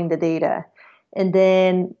exploring the data, and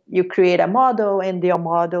then you create a model, and your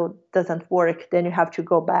model doesn't work. Then you have to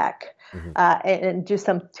go back and do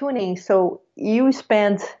some tuning. So you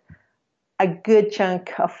spend a good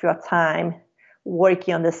chunk of your time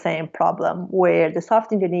working on the same problem, where the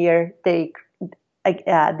software engineer they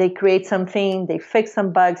create something, they fix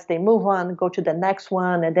some bugs, they move on, go to the next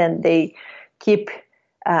one, and then they keep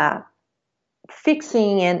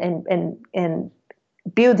fixing and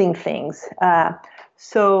building things.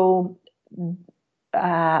 So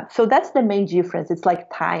that's the main difference. It's like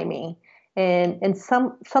timing. And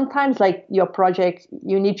sometimes like your project,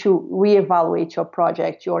 you need to reevaluate your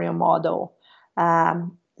project, your model.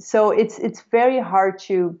 So it's very hard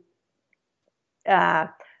to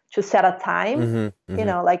set a time.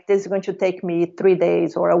 Like this is going to take me 3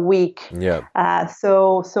 days or a week. Yeah.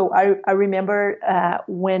 So I remember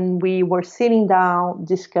when we were sitting down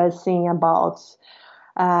discussing about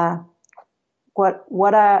what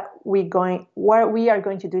we are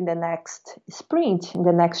going to do in the next sprint, in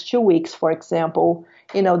the next 2 weeks, for example.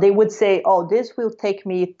 They would say, oh, this will take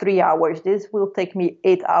me 3 hours, this will take me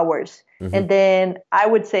 8 hours. And then I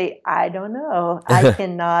would say, I don't know, I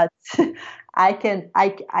cannot I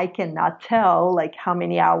cannot tell like how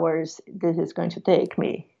many hours this is going to take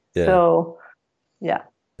me. Yeah. So yeah.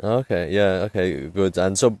 Okay. Yeah. Okay. Good.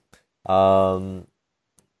 And so,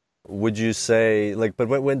 would you say like, but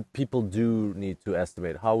when people do need to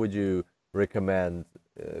estimate, how would you recommend?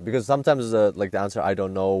 Because sometimes like the answer I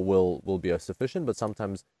don't know will be sufficient, but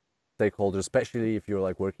sometimes stakeholders, especially if you're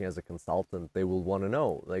like working as a consultant, they will want to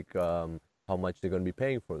know like how much they're going to be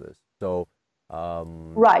paying for this. So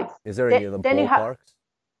right. Is there any other ballparks?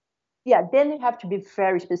 Then you have to be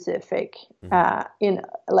very specific in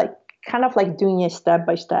like kind of like doing it step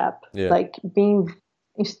by step, like being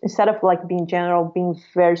instead of like being general, being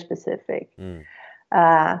very specific.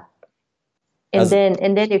 And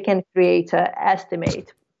then you can create an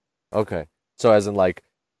estimate. Okay, so as in like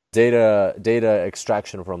data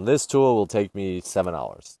extraction from this tool will take me 7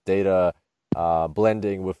 hours. Data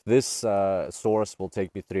blending with this source will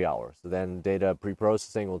take me 3 hours. Then data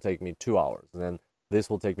pre-processing will take me 2 hours. And then this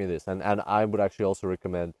will take me this. And I would actually also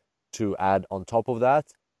recommend to add on top of that,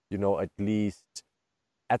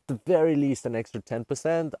 at the very least an extra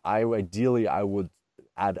 10%. Ideally I would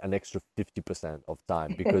add an extra 50% of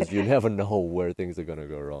time, because you never know where things are gonna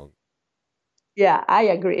go wrong. Yeah, I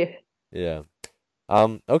agree. Yeah.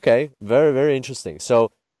 Okay. Very, very interesting.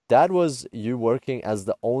 So that was you working as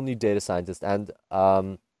the only data scientist, and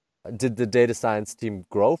did the data science team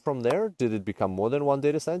grow from there? Did it become more than one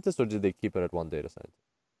data scientist, or did they keep it at one data scientist?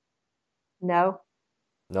 No.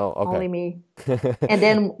 No. Okay. Only me. And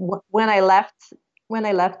then when I left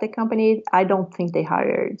the company, I don't think they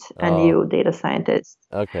hired a new data scientist.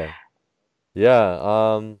 Okay.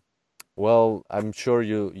 Yeah. Well, I'm sure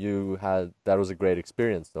you had, that was a great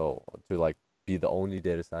experience though, to like be the only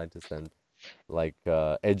data scientist and like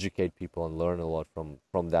educate people and learn a lot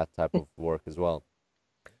from that type of work as well.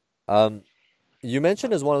 You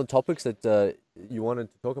mentioned as one of the topics that you wanted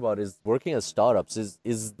to talk about is working as startups.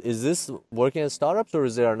 Is this working as startups, or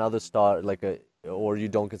is there another or you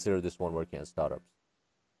don't consider this one working as startups?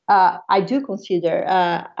 I do consider.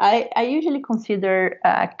 I usually consider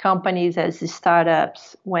companies as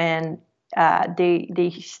startups when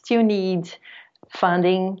they still need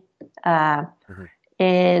funding,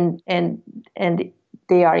 and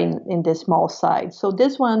they are in the small side. So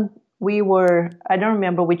this one, I don't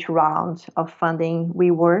remember which round of funding we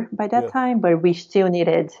were by that time, but we still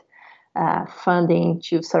needed funding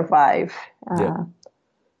to survive. Yeah. Uh,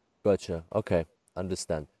 Gotcha. Okay.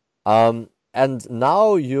 Understand. And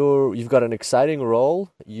now you've got an exciting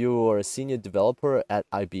role. You are a senior developer at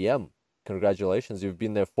IBM. Congratulations. You've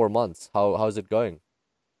been there 4 months. How's it going?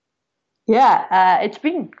 yeah, it's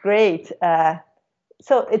been great.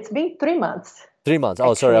 So it's been 3 months, 3 months.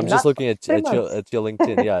 Oh, sorry. actually, I'm just not looking at 3 months. your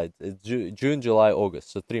LinkedIn. Yeah, it's June, July,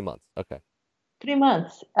 August. So 3 months. Okay. 3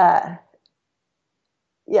 months. Yeah,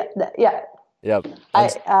 yeah. Yeah. I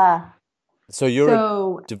And so you're a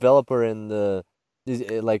so developer in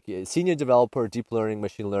senior developer, deep learning,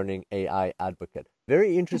 machine learning, AI advocate.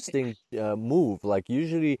 Very interesting move. Like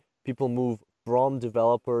usually people move from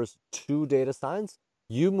developers to data science.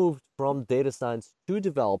 You moved from data science to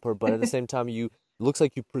developer, but at the same time, you looks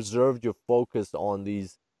like you preserved your focus on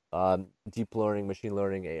these deep learning, machine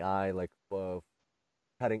learning, AI, like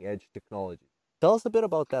cutting edge technology. Tell us a bit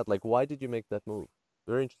about that. Like, why did you make that move?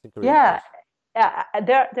 Very interesting career yeah, choice.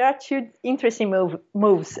 there are two interesting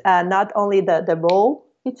moves. Not only the role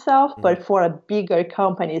itself, Hmm. but for a bigger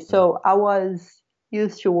company. Hmm. So I was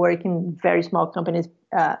used to work in very small companies,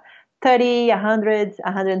 30, 100,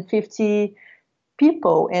 150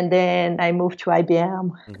 people, and then I moved to IBM,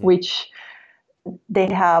 Hmm. which they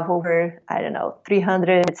have over, I don't know,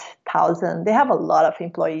 300,000. They have a lot of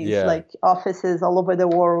employees, Yeah. like offices all over the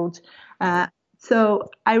world. Uh, so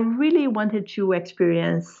I really wanted to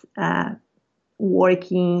experience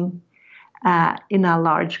working in a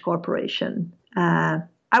large corporation.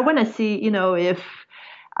 I want to see, if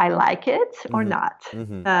I like it or Hmm. not.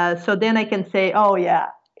 Hmm. So then I can say, oh yeah,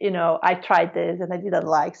 I tried this and I didn't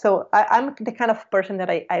like. So I'm the kind of person that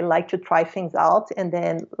I like to try things out, and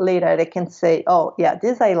then later I can say, oh yeah,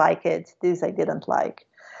 this I like it, this I didn't like.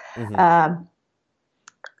 Hmm. Um,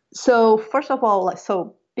 so first of all,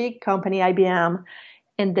 so big company IBM,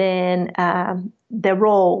 and then the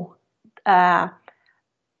role. Uh,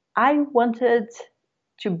 I wanted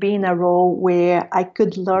to be in a role where I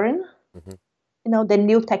could learn, Hmm. the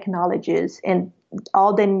new technologies and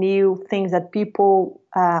all the new things that people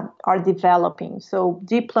are developing. So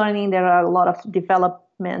deep learning, there are a lot of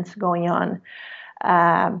developments going on.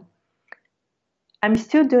 Um, I'm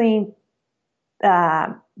still doing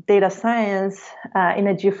uh, data science in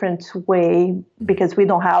a different way Hmm. because we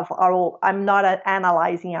don't have our. I'm not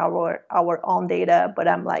analyzing our own data, but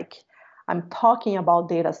I'm talking about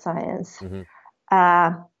data science. Hmm.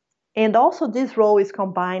 Uh, and also, this role is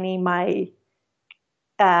combining my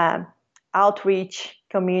uh, outreach,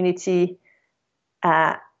 community,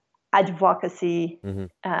 uh, advocacy Hmm.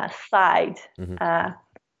 side. Hmm. Uh,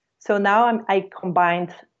 so now I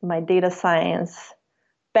combined my data science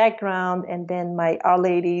background and then my Our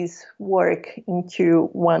Ladies work into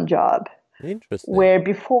one job. Interesting. Where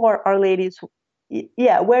before Our Ladies,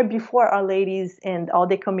 where before Our Ladies and all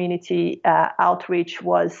the community outreach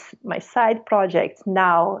was my side project,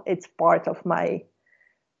 now it's part of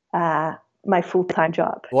uh, my full time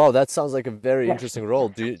job. Wow, that sounds like a very Yes. interesting role.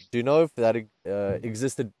 Do you know if that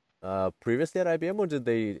existed previously at IBM, or did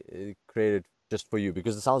they create it just for you?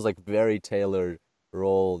 Because it sounds like very tailored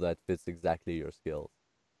role that fits exactly your skills.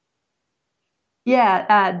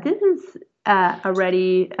 Yeah, this is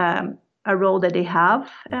already a role that they have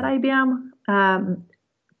at Hmm. IBM.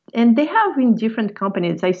 And they have in different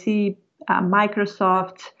companies. I see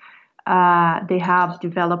Microsoft, they have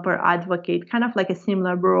developer advocate, kind of like a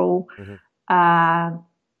similar role. Hmm. Uh,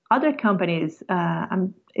 Other companies,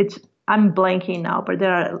 I'm blanking now, but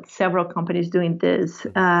there are several companies doing this.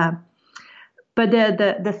 Hmm. But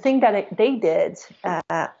the thing that they did,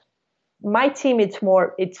 my team,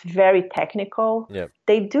 it's very technical. Yeah.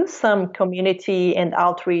 They do some community and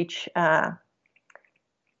outreach,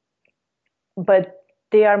 but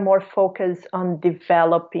they are more focused on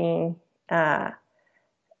uh,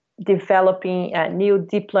 developing new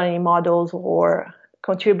deep learning models or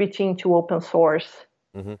contributing to open source.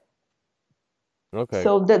 Hmm. Okay.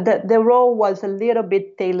 So the role was a little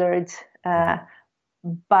bit tailored Hmm. uh,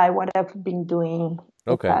 by what I've been doing in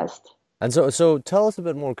the Okay. past. And so tell us a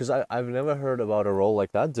bit more, because I've never heard about a role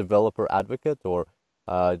like that, developer advocate or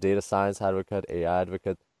data science advocate, AI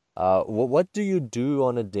advocate. What do you do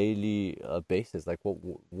on a daily basis? Like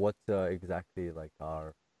what exactly like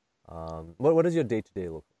are what does your day to day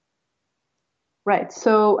look Right.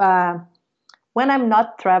 So when I'm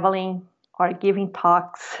not traveling or giving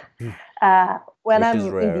talks, like? when Which is I'm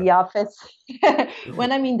in rare. the office,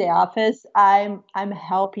 when I'm in the office, I'm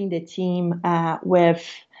helping the team with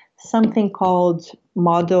something called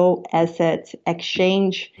Model Asset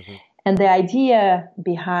Exchange. Hmm. And the idea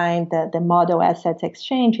behind the Model Asset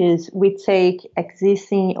Exchange is we take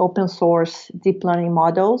existing open source deep learning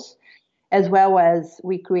models as well as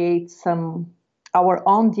we create some our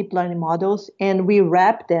own deep learning models, and we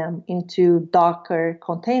wrap them into Docker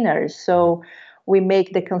containers. So we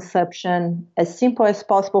make the consumption as simple as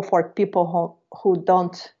possible for people who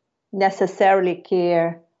don't necessarily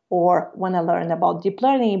care or want to learn about deep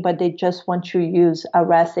learning, but they just want to use a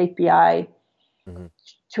REST API Mm-hmm.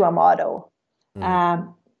 to a model. Mm-hmm.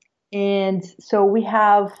 And so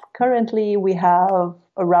currently we have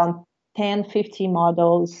around 10, 15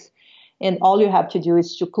 models, and all you have to do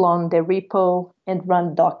is to clone the repo and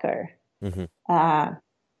run Docker. Mm-hmm.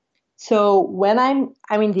 So when I'm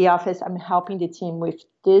in the office, I'm helping the team with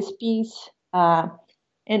this piece,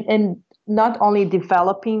 and not only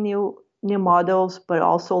developing new models, but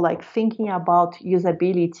also like thinking about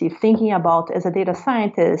usability, thinking about as a data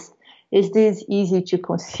scientist, is this easy to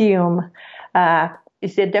consume?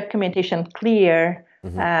 Is the documentation clear?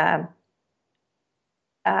 Mm-hmm.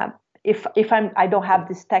 Um, if I don't have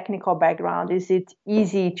this technical background, is it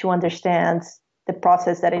easy to understand the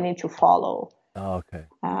process that I need to follow? Oh, okay.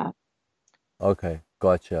 Uh, Okay,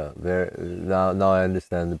 gotcha. Very now I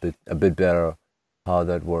understand a bit better how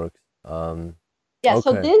that works. yeah,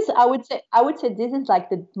 so Okay. this I would say this is like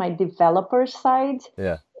my developer side,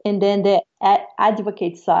 Yeah. and then the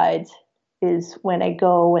advocate side is when I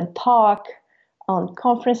go and talk on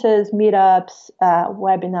conferences, meetups,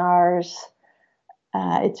 webinars.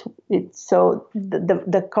 It's so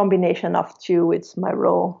the combination of two. It's my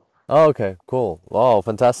role. Oh, okay, cool. Wow,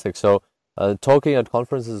 fantastic. So, talking at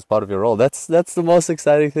conferences is part of your role. That's the most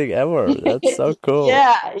exciting thing ever. That's so cool.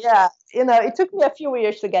 Yeah, yeah. It took me a few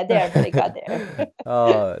years to get there, but I got there.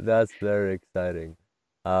 Oh, that's very exciting.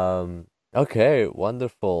 Okay,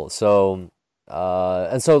 wonderful. So,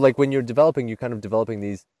 and so like when you're developing, you're kind of developing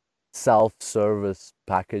these self-service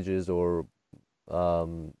packages or,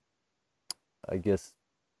 um, I guess,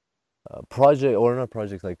 project or not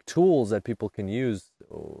projects like tools that people can use.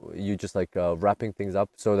 You just like wrapping things up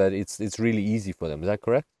so that it's really easy for them. Is that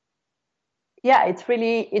correct? Yeah, it's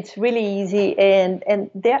really easy, and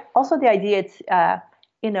there also the idea it's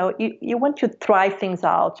you want to try things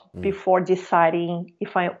out Mm. before deciding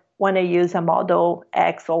if I want to use a model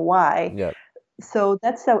X or Y. Yeah. So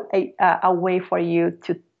that's a way for you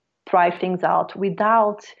to try things out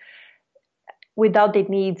without the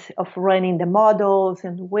need of running the models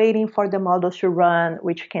and waiting for the models to run,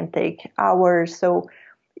 which can take hours. Uh,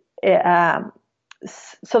 um,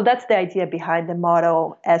 so that's the idea behind the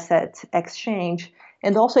model asset exchange.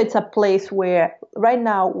 And also, it's a place where right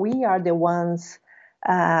now we are the ones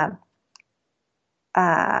uh,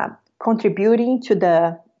 uh, contributing to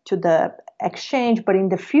the exchange, but in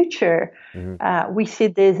the future, Hmm. we see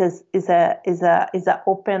this as is a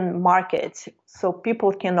open market, so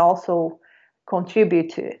people can also contribute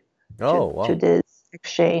to Oh, to wow. this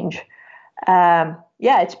exchange.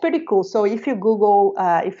 Yeah, it's pretty cool. So if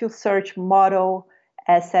you search model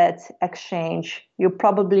asset exchange, you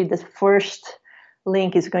probably the first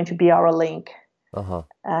link is going to be our link, Uh-huh.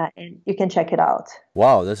 and you can check it out.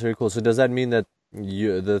 Wow, that's very cool. So does that mean that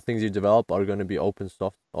the things you develop are going to be open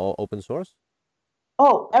source?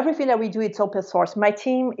 Oh, everything that we do, it's open source. My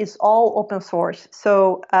team is all open source.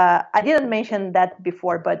 So I didn't mention that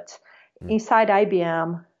before, but Mm. inside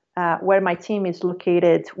IBM, where my team is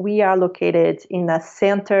located, we are located in a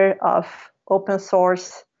center of open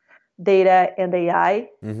source data and AI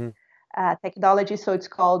Mm-hmm. technology. So it's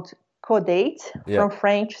called Codate Yeah. from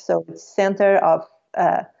French. So it's Center of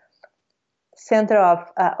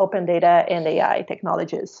Open Data and AI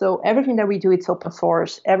Technologies. So everything that we do, it's open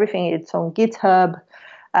source. Everything it's on GitHub.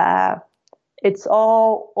 Uh, it's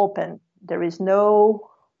all open. There is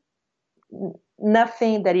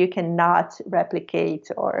nothing that you cannot replicate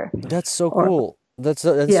That's so or cool. That's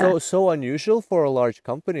yeah. so unusual for a large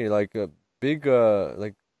company. Like a big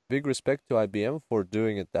big respect to IBM for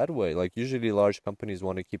doing it that way. Like usually large companies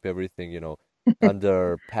want to keep everything,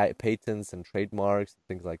 under patents and trademarks and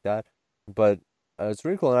things like that. But it's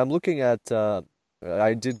really cool. And I'm looking at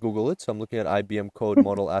I did Google it, so I'm looking at IBM Code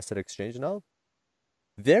Model Asset Exchange now.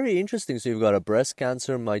 Very interesting. So you've got a breast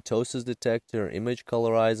cancer mitosis detector, image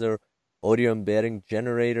colorizer, audio embedding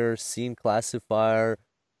generator, scene classifier,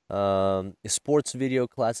 a sports video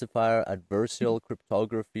classifier, adversarial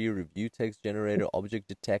cryptography, review text generator, object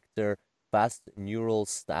detector, fast neural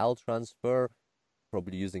style transfer,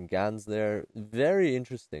 probably using GANs there. Very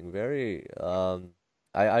interesting.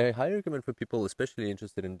 I highly recommend for people, especially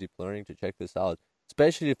interested in deep learning, to check this out,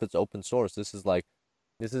 especially if it's open source.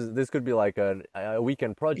 This could be like a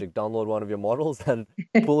weekend project. Download one of your models and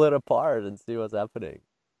pull it apart and see what's happening.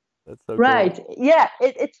 That's so cool. Right. Yeah,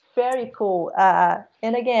 it's very cool.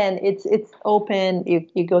 And again, it's open.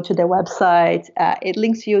 You go to the website. It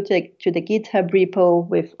links you to the GitHub repo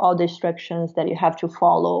with all the instructions that you have to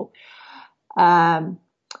follow. Um,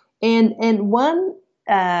 and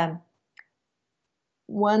um,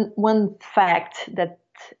 one fact that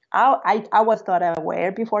I was not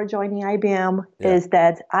aware before joining IBM Yeah. is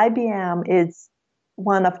that IBM is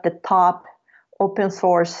one of the top open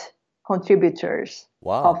source contributors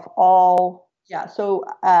of Wow. all. Yeah, so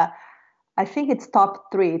I think it's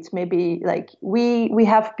top three. It's maybe like we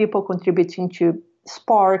have people contributing to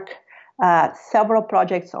Spark, several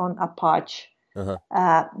projects on Apache. Uh-huh.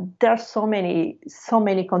 Uh, there are so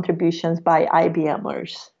many contributions by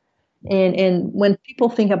IBMers. And when people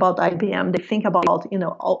think about IBM, they think about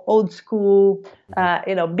old school,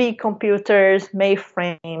 Hmm. big computers,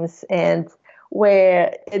 mainframes, and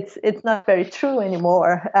where it's not very true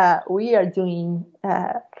anymore. We are doing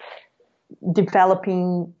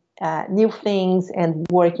developing new things and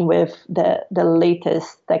working with the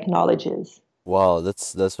latest technologies. Wow,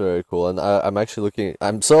 that's very cool. And I'm actually looking.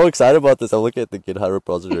 I'm so excited about this. I'm looking at the GitHub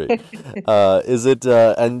repository. Is it?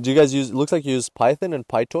 And do you guys use? Looks like you use Python and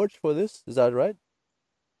PyTorch for this. Is that right?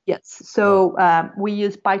 Yes. Oh, So we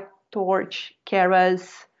use PyTorch, Keras.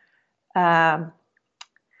 Um,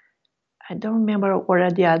 I don't remember what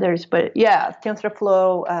are the others, but yeah,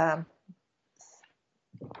 TensorFlow.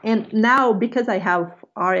 And now because I have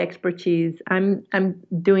R expertise, I'm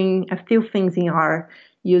doing a few things in R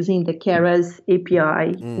using the Keras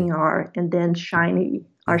API mm, in R and then Shiny,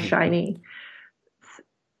 R hmm. Shiny.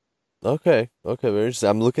 Okay, okay, very interesting.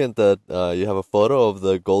 I'm looking at that. You have a photo of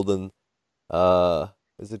the golden. Uh,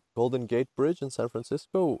 is it Golden Gate Bridge in San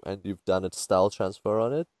Francisco? And you've done a style transfer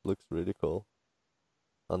on it. Looks really cool.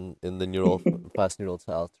 On in the fast neural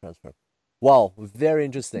style transfer. Wow, very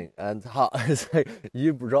interesting. And how it's like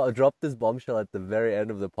you dropped this bombshell at the very end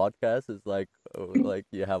of the podcast. It's like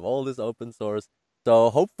you have all this open source.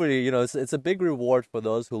 So hopefully, it's a big reward for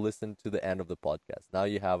those who listen to the end of the podcast. Now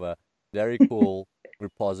you have a very cool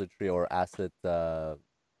repository or asset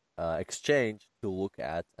exchange to look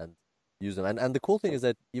at and use them. And the cool thing is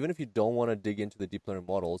that even if you don't want to dig into the deep learning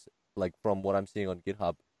models, like from what I'm seeing on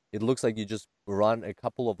GitHub, it looks like you just run a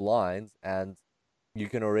couple of lines and you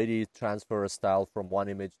can already transfer a style from one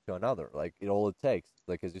image to another. Like all it takes,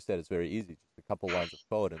 like as you said, it's very easy, just a couple lines of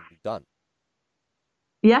code and you're done.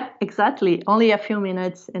 Yeah, exactly. Only a few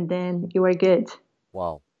minutes and then you are good.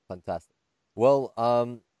 Wow, fantastic. Well,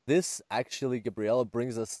 this actually, Gabriela,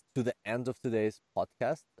 brings us to the end of today's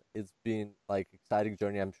podcast. It's been like exciting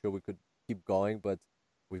journey. I'm sure we could keep going, but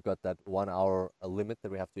we've got that 1 hour limit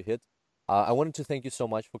that we have to hit. I wanted to thank you so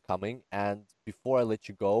much for coming. And before I let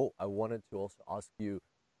you go, I wanted to also ask you,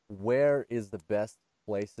 where is the best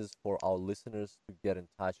places for our listeners to get in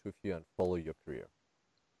touch with you and follow your career?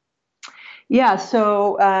 Yeah,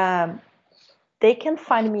 so they can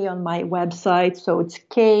find me on my website. So it's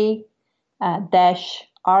k-roz.com,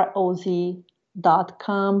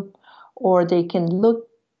 or they can look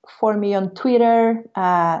for me on Twitter.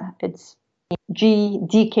 It's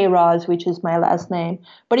GDKRoz, which is my last name.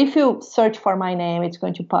 But if you search for my name, it's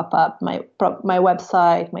going to pop up my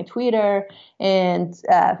website, my Twitter, and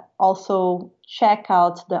also check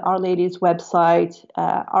out the Our Ladies website,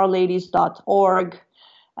 ourladies.org.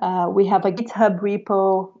 We have a GitHub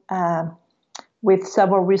repo with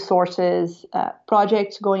several resources,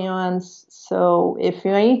 projects going on. So if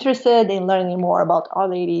you're interested in learning more about Our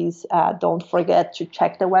Ladies, don't forget to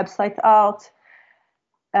check the website out.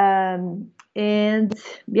 And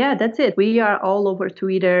yeah, that's it. We are all over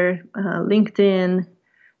Twitter, LinkedIn,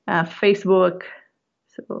 Facebook.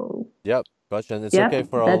 So Yep, gotcha. And it's yeah, okay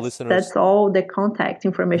for our that's listeners. all the contact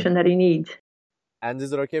information that you need. And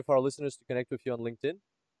is it okay for our listeners to connect with you on LinkedIn?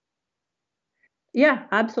 Yeah,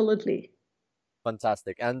 absolutely.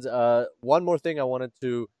 Fantastic. And one more thing I wanted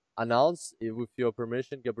to announce, with your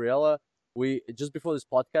permission, Gabriela. We just before this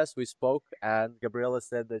podcast we spoke, and Gabriela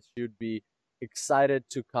said that she'd be excited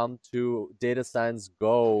to come to Data Science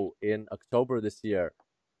Go in October this year.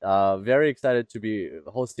 Very excited to be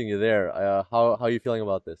hosting you there. How are you feeling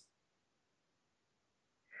about this?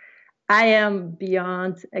 I am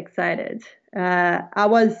beyond excited. I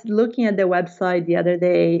was looking at the website the other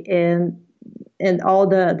day and all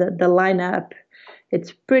the lineup.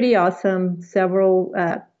 It's pretty awesome. Several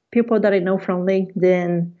people that I know from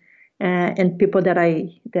LinkedIn and people that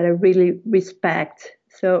I really respect.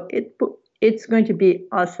 So it's going to be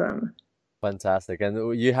awesome. Fantastic.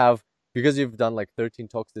 And you have, because you've done like 13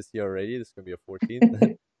 talks this year already. This is gonna be a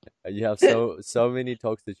 14th. You have so many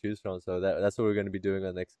talks to choose from. So that's what we're going to be doing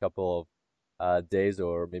the next couple of days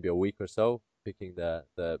or maybe a week or so. picking the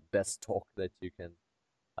best talk that you can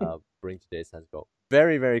bring to Data Science Go.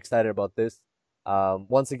 Very, very excited about this.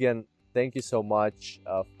 Once again, thank you so much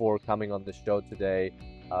for coming on the show today.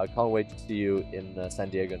 Can't wait to see you in San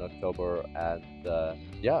Diego in October, and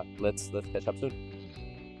yeah, let's catch up soon.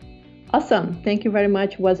 Awesome. Thank you very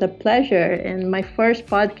much. It was a pleasure, and my first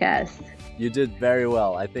podcast. You did very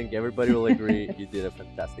well. I think everybody will agree you did a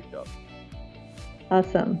fantastic job.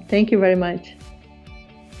 Awesome. Thank you very much.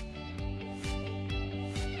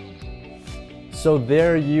 So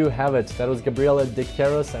there you have it. That was Gabriela De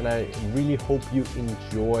Queiroz, and I really hope you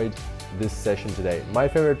enjoyed this session today. My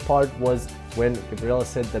favorite part was when Gabriela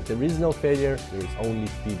said that there is no failure, there is only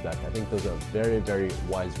feedback. I think those are very, very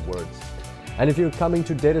wise words. And if you're coming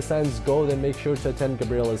to Data Science Go, then make sure to attend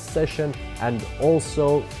Gabriela's session, and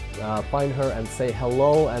also find her and say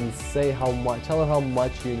hello and tell her how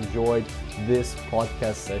much you enjoyed this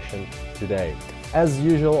podcast session today. As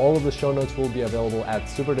usual, all of the show notes will be available at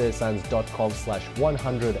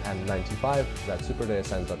superdatascience.com/195. That's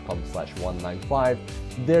superdatascience.com/195.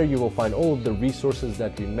 There you will find all of the resources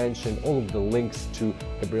that we mentioned, all of the links to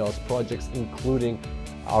Gabriela's projects, including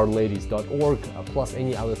ourladies.org, plus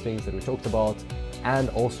any other things that we talked about. And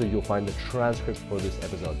also you'll find the transcript for this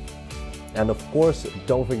episode. And of course,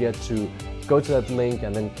 don't forget to go to that link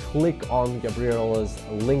and then click on Gabriela's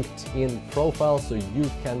LinkedIn profile so you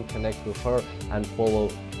can connect with her and follow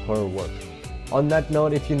her work. On that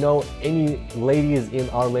note, if you know any ladies in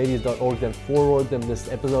ourladies.org, then forward them this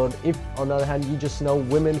episode. If on the other hand, you just know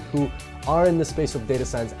women who are in the space of data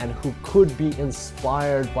science and who could be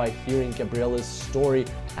inspired by hearing Gabriela's story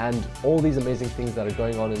and all these amazing things that are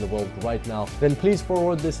going on in the world right now, then please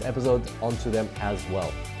forward this episode onto them as well.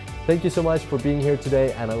 Thank you so much for being here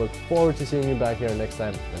today, and I look forward to seeing you back here next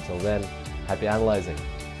time. Until then, happy analyzing.